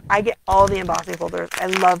folders. I get all the embossing folders. I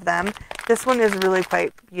love them. This one is really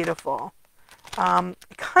quite beautiful.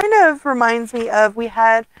 It kind of reminds me of, we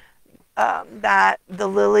had the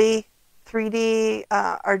Lily 3D,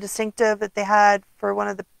 our distinctive that they had for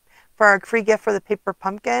for our free gift for the paper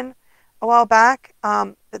pumpkin a while back.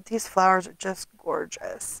 But these flowers are just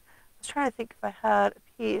gorgeous. I was trying to think if I had a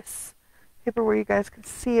piece of paper where you guys could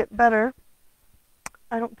see it better.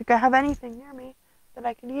 I don't think I have anything near me that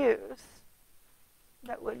I could use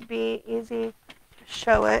that would be easy to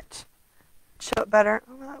show it better.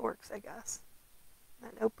 Oh, that works, I guess.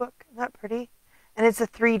 That notebook, isn't that pretty? And it's a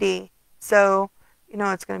 3D, so you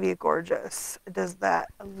know it's going to be gorgeous. It does that.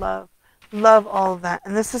 I love all of that.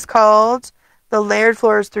 And this is called the Layered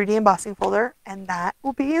Floors 3D Embossing Folder, and that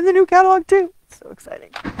will be in the new catalog too. So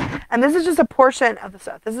exciting. And this is just a portion of the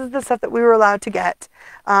stuff. This is the stuff that we were allowed to get.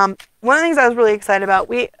 One of the things I was really excited about,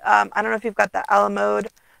 I don't know if you've got the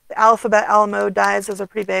alphabet a la mode dies. Those are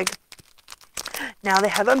pretty big. Now they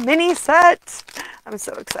have a mini set. I'm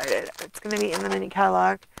so excited. It's going to be in the mini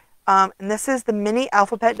catalog. And this is the mini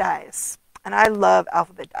alphabet dies. And I love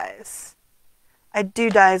alphabet dies. I do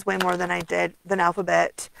dies way more than I did than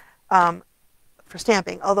alphabet for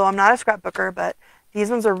stamping. Although I'm not a scrapbooker, but these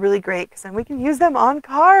ones are really great because then we can use them on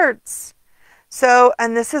cards. So,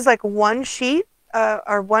 and this is like one sheet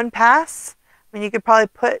or one pass. I mean, you could probably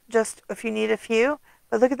put just if you need a few.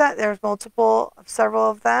 But look at that. There's several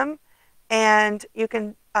of them. And you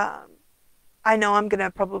can, I know I'm going to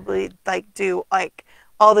probably like do like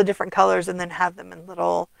all the different colors and then have them in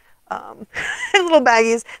little little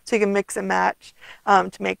baggies so you can mix and match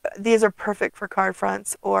to make. These are perfect for card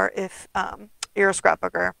fronts or if you're a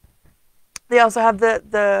scrapbooker. They also have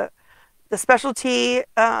the specialty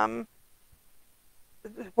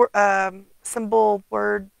symbol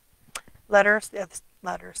word letters. Yeah,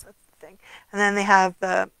 letters. That's the thing. And then they have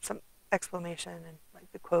some exclamation and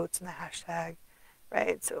like the quotes and the hashtag,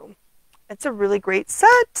 right? So it's a really great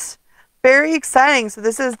set. Very exciting. So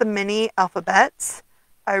this is the mini alphabets.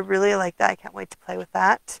 I really like that. I can't wait to play with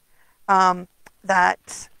that.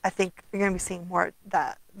 That I think you're going to be seeing more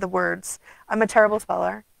that the words. I'm a terrible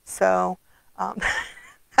speller, so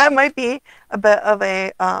that might be a bit of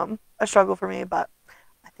a struggle for me, but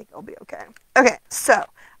I think it'll be okay. Okay, so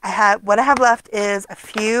what I have left is a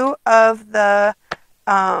few of the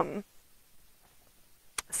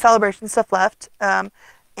celebration stuff left.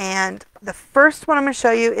 And the first one I'm going to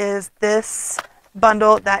show you is this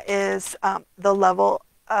bundle that is the level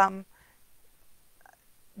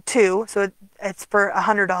 2. So it's for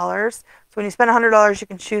 $100. So when you spend $100, you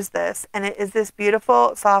can choose this. And it is this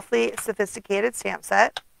beautiful, softly sophisticated stamp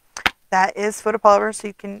set that is photopolymer, so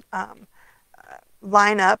you can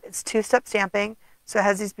line up. It's 2-step stamping. So it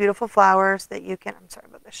has these beautiful flowers that you can, I'm sorry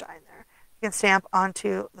about the shine there. You can stamp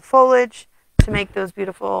onto the foliage to make those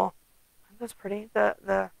beautiful. That's pretty.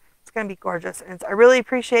 It's going to be gorgeous. And I really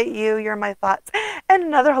appreciate you. You're my thoughts. And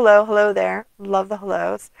another hello there. Love the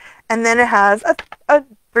hellos. And then it has a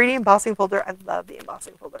 3D embossing folder. I love the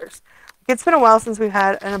embossing folders. It's been a while since we've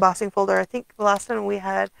had an embossing folder. I think the last one we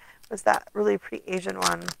had was that really pretty Asian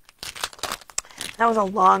one. That was a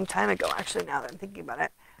long time ago, actually, now that I'm thinking about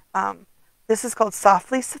it. This is called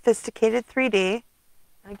Softly Sophisticated 3D.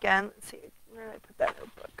 And again, let's see. Where did I put that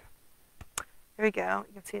notebook? Here we go.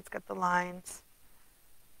 You can see it's got the lines.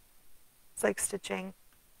 It's like stitching.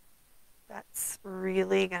 That's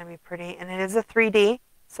really going to be pretty. And it is a 3D,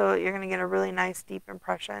 so you're going to get a really nice deep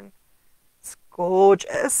impression. It's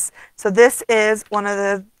gorgeous. So this is one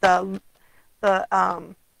of the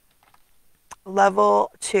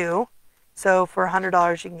level 2. So for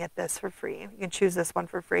 $100, you can get this for free. You can choose this one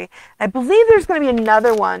for free. I believe there's going to be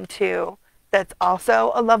another one, too, that's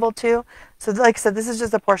also a level 2. So like I said, this is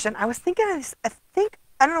just a portion. I was thinking, I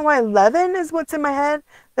don't know why 11 is what's in my head.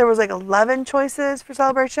 There was like 11 choices for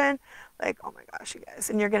celebration. Like, oh my gosh, you guys.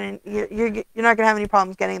 And you're not going to have any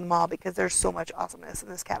problems getting them all because there's so much awesomeness in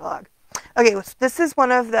this catalog. Okay, so this is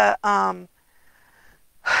one of the, I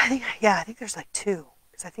think there's like 2.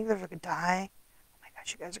 Because I think there's like a die.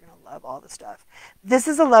 You guys are going to love all the stuff. This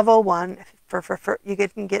is a level 1 for you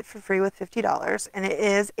can get for free with $50, and it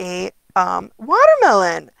is a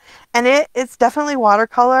watermelon, and it's definitely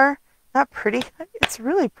watercolor. Not pretty. It's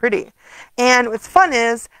really pretty. And what's fun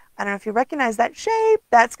is, I don't know if you recognize that shape.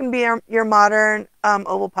 That's going to be your modern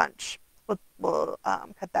oval punch. We'll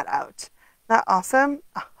cut that out. Not awesome?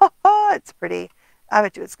 It's pretty. I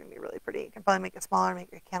bet you it's going to be really pretty. You can probably make it smaller, make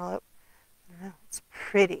it a cantaloupe. I don't know. It's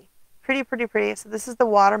pretty. Pretty. So this is the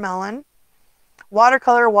watermelon,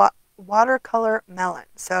 watercolor melon.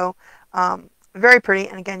 So very pretty.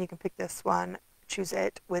 And again, you can pick this one, choose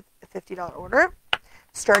it with a $50 order.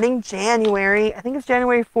 Starting January, I think it's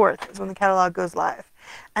January 4th is when the catalog goes live.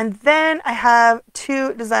 And then I have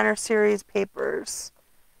 2 designer series papers.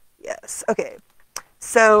 Yes. Okay.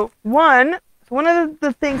 So one of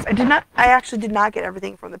the things I actually did not get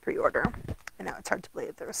everything from the pre-order. I know it's hard to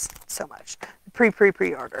believe there was so much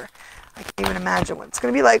pre-order. I can't even imagine what it's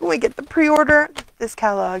going to be like when we get the pre-order. This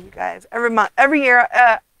catalog, you guys, every month, every year,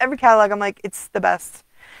 every catalog, I'm like, it's the best,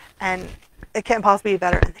 and it can't possibly be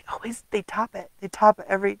better. And they top it. They top it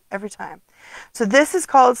every time. So this is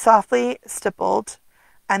called Softly Stippled,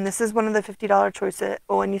 and this is one of the $50 choices.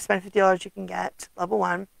 When you spend $50, you can get level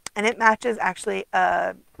 1, and it matches actually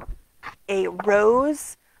a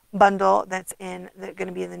rose bundle that's going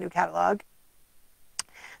to be in the new catalog.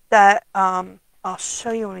 That I'll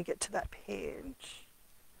show you when we get to that page.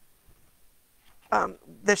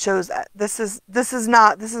 That shows that this is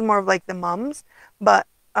more of like the mums, but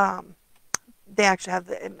they actually have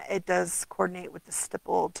it does coordinate with the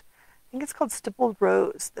stippled. I think it's called Stippled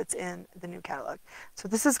Rose that's in the new catalog. So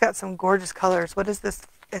this has got some gorgeous colors. What is this?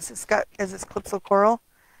 Is this Calypso Coral?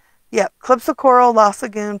 Yeah, Calypso Coral, Lost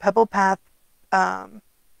Lagoon, Pebble Path,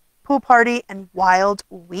 Pool Party, and Wild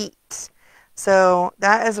Wheat. So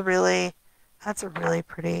that's a really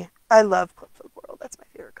pretty. I love Calypso Coral. That's my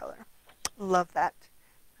favorite color. Love that.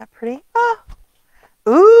 Isn't that pretty? Oh.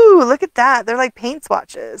 Ooh, look at that. They're like paint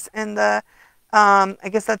swatches. And I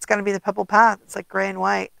guess that's going to be the Pebble Path. It's like gray and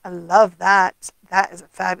white. I love that. That is a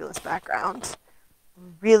fabulous background.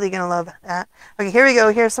 I'm really going to love that. Okay, here we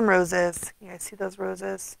go. Here's some roses. You guys see those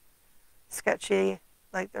roses? Sketchy.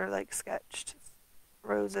 Like they're like sketched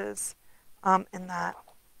roses in that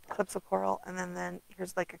Calypso Coral. And then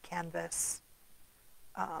here's like a canvas.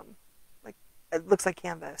 Like it looks like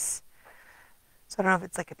canvas. So I don't know if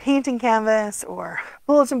it's like a painting canvas or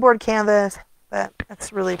bulletin board canvas, but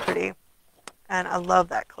it's really pretty. And I love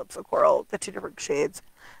that Calypso Coral, the two different shades.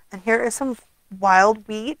 And here is some wild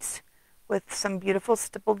wheat with some beautiful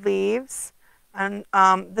stippled leaves. And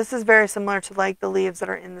this is very similar to like the leaves that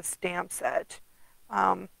are in the stamp set.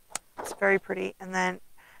 It's very pretty. And then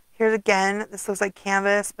here's again, this looks like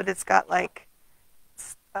canvas, but it's got like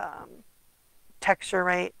texture,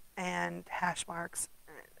 right? And hash marks.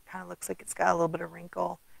 Kind of looks like it's got a little bit of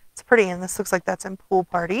wrinkle. It's pretty, and this looks like that's in Pool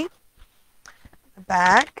Party. The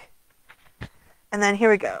back. And then here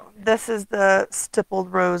we go. This is the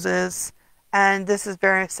stippled roses, and this is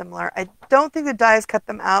very similar. I don't think the dies cut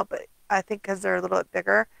them out, but I think because they're a little bit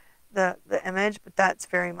bigger, the image, but that's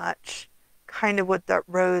very much kind of what the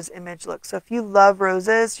rose image looks. So if you love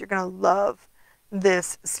roses, you're going to love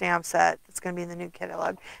this stamp set that's going to be in the new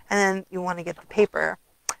catalog. And then you want to get the paper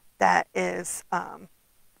that is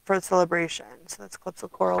for the celebration. So that's Calypso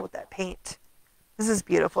Coral with that paint. This is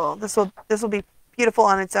beautiful. This will be beautiful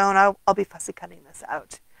on its own. I'll be fussy cutting this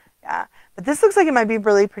out. Yeah, but this looks like it might be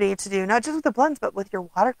really pretty to do, not just with the blends, but with your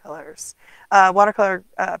watercolors, watercolor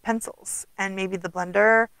pencils, and maybe the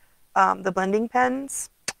blender, the blending pens.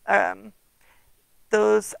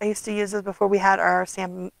 Those I used to use those before we had our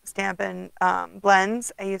Stampin'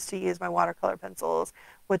 blends. I used to use my watercolor pencils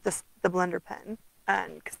with the blender pen,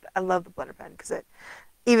 and because I love the blender pen because it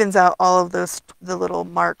evens out all of the little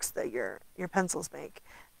marks that your pencils make.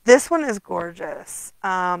 This one is gorgeous.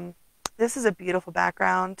 This is a beautiful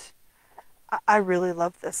background. I really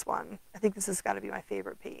love this one. I think this has got to be my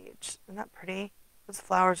favorite page. Isn't that pretty? Those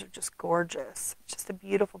flowers are just gorgeous. It's just a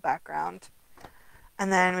beautiful background.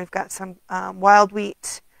 And then we've got some wild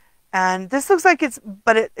wheat. And this looks like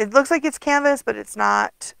it looks like it's canvas, but it's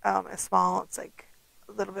not as small. It's like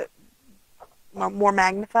a little bit more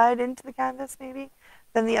magnified into the canvas maybe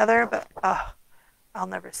than the other, but I'll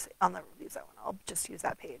never use that one. I'll just use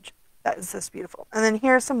that page. That is just beautiful. And then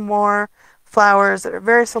here's some more flowers that are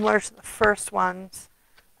very similar to the first ones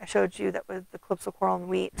I showed you. That was the Calypso Coral and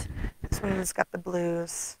wheat. This one has got the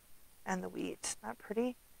blues and the wheat. Not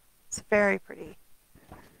pretty? It's very pretty.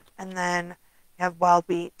 And then you have wild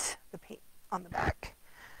wheat, the paint on the back,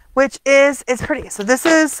 which is pretty. So this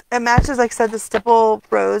is, it matches, like I said, the stipple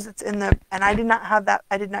rose. It's in the, and I did not have that.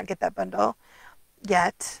 I did not get that bundle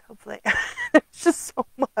yet. Hopefully, it's just so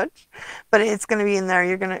much, but it's going to be in there.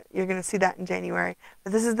 You're gonna see that in January.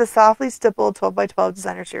 But this is the softly stippled 12 by 12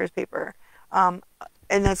 designer series paper, and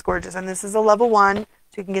that's gorgeous. And this is a level 1, so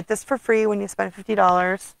you can get this for free when you spend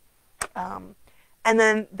 $50. And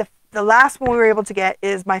then the last one we were able to get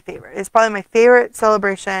is my favorite. It's probably my favorite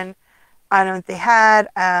celebration item that they had.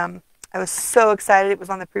 I was so excited. It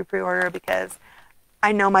was on the pre-order because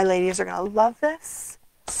I know my ladies are gonna love this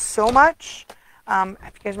so much.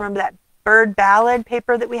 If you guys remember that bird ballad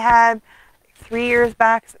paper that we had 3 or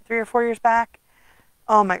 4 years back.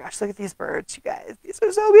 Oh my gosh, look at these birds, you guys. These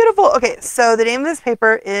are so beautiful. Okay, so the name of this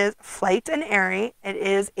paper is Flight and Airy. It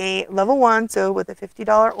is a level 1, so with a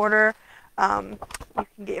 $50 order, you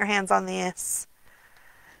can get your hands on this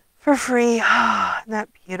for free. Oh, isn't that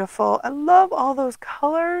beautiful? I love all those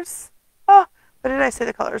colors. Oh, what did I say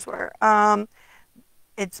the colors were?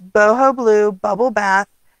 It's Boho Blue, Bubble Bath,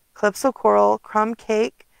 Calypso Coral, Crumb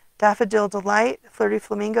Cake, Daffodil Delight, Flirty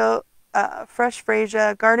Flamingo, Fresh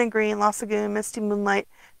Freesia, Garden Green, Lost Lagoon, Misty Moonlight,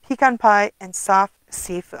 Pecan Pie, and Soft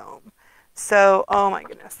Sea Foam. So, oh my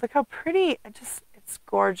goodness, look how pretty. It's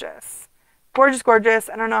gorgeous. Gorgeous, gorgeous.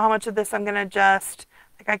 I don't know how much of this I'm going to adjust.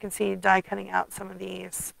 Like I can see die cutting out some of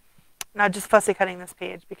these. Not just fussy cutting this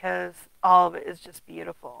page because all of it is just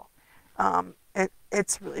beautiful.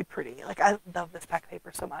 It's really pretty. Like I love this pack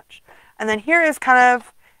paper so much. And then here is kind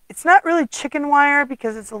of, it's not really chicken wire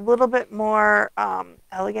because it's a little bit more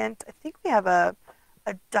elegant. I think we have a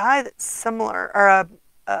die that's similar, or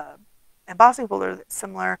a embossing folder that's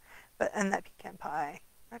similar, but and that pecan pie.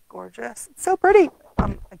 Isn't that gorgeous? It's so pretty.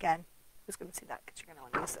 Again, who's going to see that because you're going to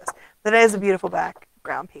want to use this. But it is a beautiful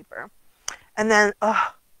background paper. And then,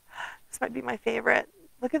 oh, this might be my favorite.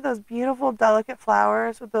 look at those beautiful, delicate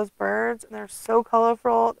flowers with those birds, and they're so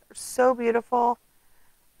colorful. They're so beautiful.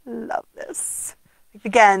 Love this.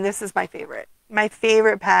 Again, this is my favorite. My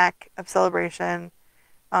favorite pack of Celebration.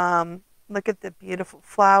 Look at the beautiful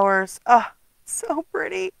flowers. Oh, so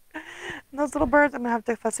pretty. And those little birds, I'm going to have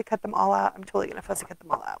to fussy cut them all out. I'm totally going to fussy cut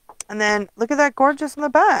them all out. And then look at that gorgeous in the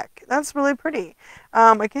back. That's really pretty.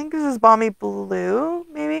 I think this is balmy blue,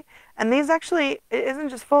 maybe. And these actually, it isn't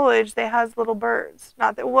just foliage. They has little birds.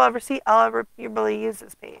 Not that we'll ever see, I'll ever really use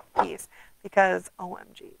this piece because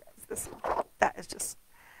OMG, guys, that is just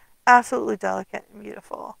absolutely delicate and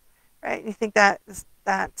beautiful, right? And you think that's,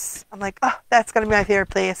 I'm like, oh, that's going to be my favorite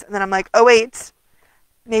place. And then I'm like, oh, wait,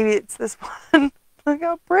 maybe it's this one. Look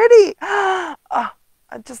how pretty. Oh,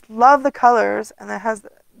 I just love the colors. And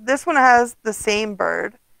this one has the same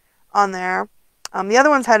bird on there. The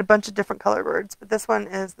other ones had a bunch of different color birds, but this one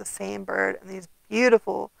is the same bird. And these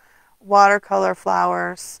beautiful watercolor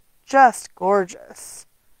flowers. Just gorgeous.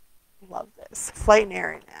 Love this. Flight and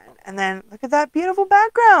Airy, man. And then look at that beautiful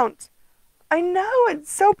background. I know,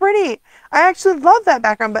 it's so pretty. I actually love that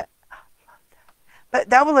background, but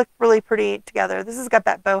that would look really pretty together. This has got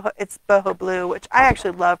that it's boho blue, which I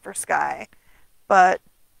actually love for sky. But,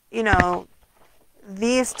 you know,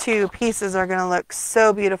 these two pieces are going to look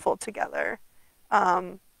so beautiful together.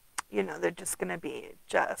 You know, they're just going to be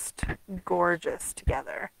just gorgeous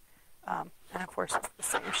together. And of course, it's the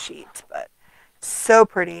same sheet, but so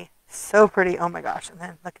pretty. So pretty. Oh my gosh. And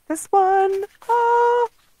then look at this one. Oh.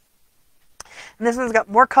 And this one's got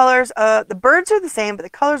more colors. The birds are the same, but the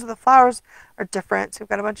colors of the flowers are different. So we've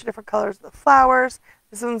got a bunch of different colors of the flowers.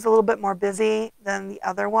 This one's a little bit more busy than the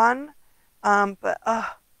other one. But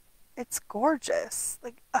it's gorgeous.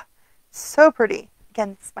 Like, so pretty.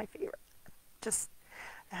 Again, this is my favorite.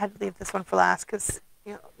 I had to leave this one for last because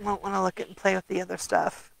you won't want to look at and play with the other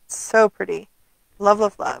stuff. It's so pretty. Love,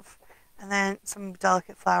 love, love. And then some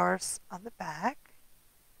delicate flowers on the back.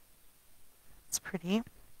 It's pretty.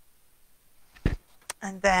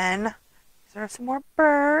 And then these are some more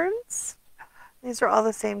birds. These are all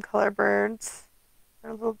the same color birds.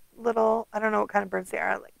 They're little, I don't know what kind of birds they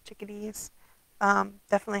are, like chickadees.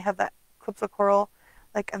 Definitely have that eclipse of coral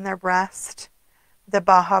like in their breast. The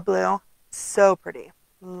Baja blue. So pretty.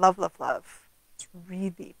 Love, love, love. It's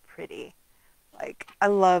really pretty. Like, I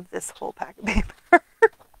love this whole pack of paper.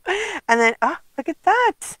 And then, look at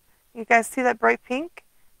that. You guys see that bright pink?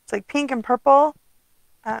 It's like pink and purple.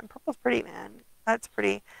 Purple's pretty, man. That's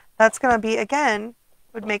pretty. That's going to be, again,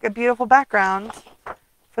 would make a beautiful background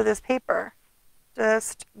for this paper.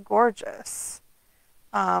 Just gorgeous.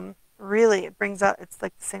 Really, it brings out, it's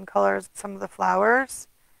like the same color as some of the flowers.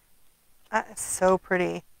 That is so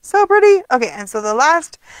pretty. So pretty. Okay, and so the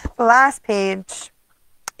last page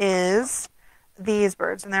is these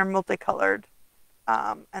birds, and they're multicolored.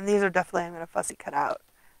 And these are definitely, I'm going to fussy cut out.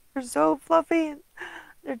 They're so fluffy.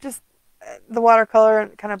 They're just, the watercolor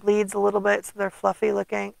kind of bleeds a little bit, so they're fluffy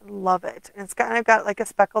looking. Love it. And it's kind of got like a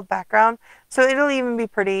speckled background. So it'll even be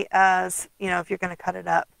pretty as, you know, if you're going to cut it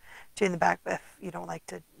up to in the back, but if you don't like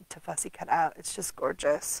to fussy cut out, it's just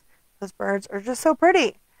gorgeous. Those birds are just so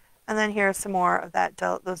pretty. And then here's some more of that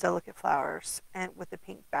those delicate flowers and with the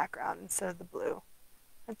pink background instead of the blue.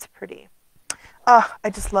 That's pretty. Oh, I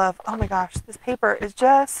just love, oh my gosh, this paper is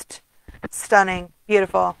just stunning.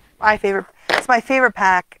 Beautiful. It's my favorite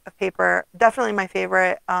pack of paper. Definitely my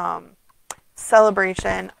favorite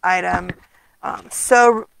celebration item.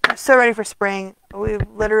 So ready for spring. We've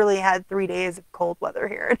literally had 3 days of cold weather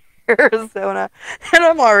here in Arizona, and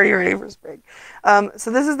I'm already ready for spring.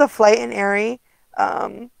 So this is the Flight and Airy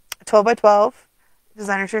 12 by 12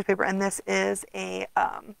 designer series paper, and this is a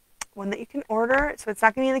one that you can order. So it's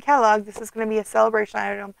not going to be in the catalog. This is going to be a celebration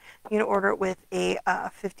item. You can order it with a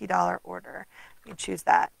 $50 order. You can choose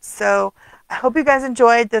that. So I hope you guys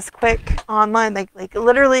enjoyed this quick online. Like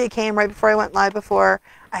literally, it came right before I went live. Before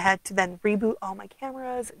I had to then reboot all my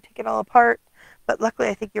cameras and take it all apart. But luckily,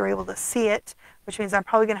 I think you were able to see it, which means I'm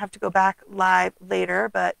probably going to have to go back live later.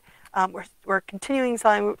 But we're continuing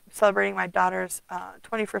celebrating my daughter's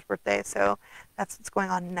 21st birthday, so that's what's going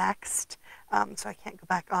on next. So I can't go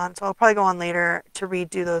back on. So I'll probably go on later to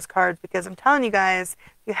redo those cards, because I'm telling you guys,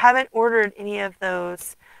 if you haven't ordered any of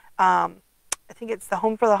those, I think it's the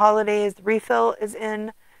Home for the Holidays. The refill is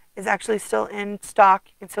actually still in stock.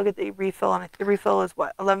 You can still get the refill, and the refill is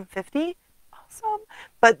what, $11.50? Awesome.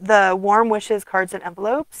 But the Warm Wishes cards and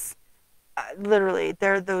envelopes, literally,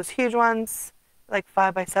 they're those huge ones, like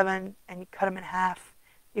 5 by 7, and you cut them in half.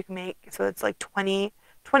 You can make, so it's like 20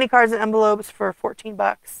 cards and envelopes for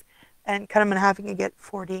 $14, and cut them in half, you can get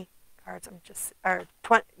 40 cards. Or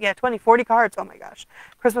 20, yeah, 20, 40 cards. Oh my gosh.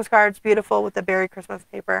 Christmas cards, beautiful with the berry Christmas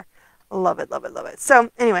paper. Love it, love it, love it. So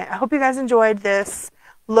anyway, I hope you guys enjoyed this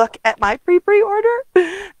look at my pre-order.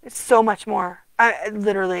 There's so much more. I didn't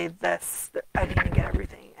even get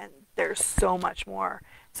everything, and there's so much more.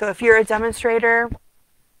 So if you're a demonstrator,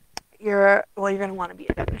 you're going to want to be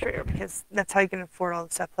a demonstrator, because that's how you can afford all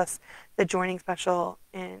the stuff. Plus, the joining special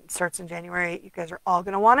starts in January. You guys are all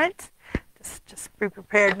going to want it. Just be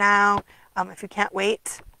prepared now. If you can't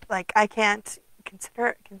wait, like I can't,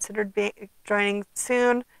 consider joining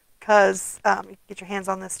soon, because you can get your hands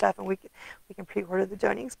on this stuff, and we can pre-order the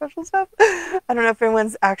joining special stuff. I don't know if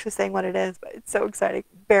everyone's actually saying what it is, but it's so exciting.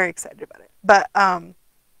 Very excited about it. But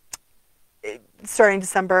starting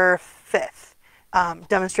December 5th.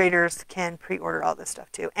 Demonstrators can pre-order all this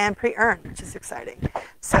stuff too, and pre-earn, which is exciting.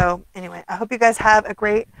 So anyway, I hope you guys have a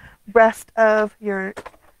great rest of your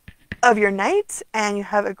night, and you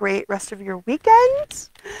have a great rest of your weekend,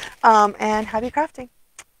 and happy crafting.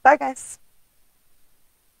 Bye guys.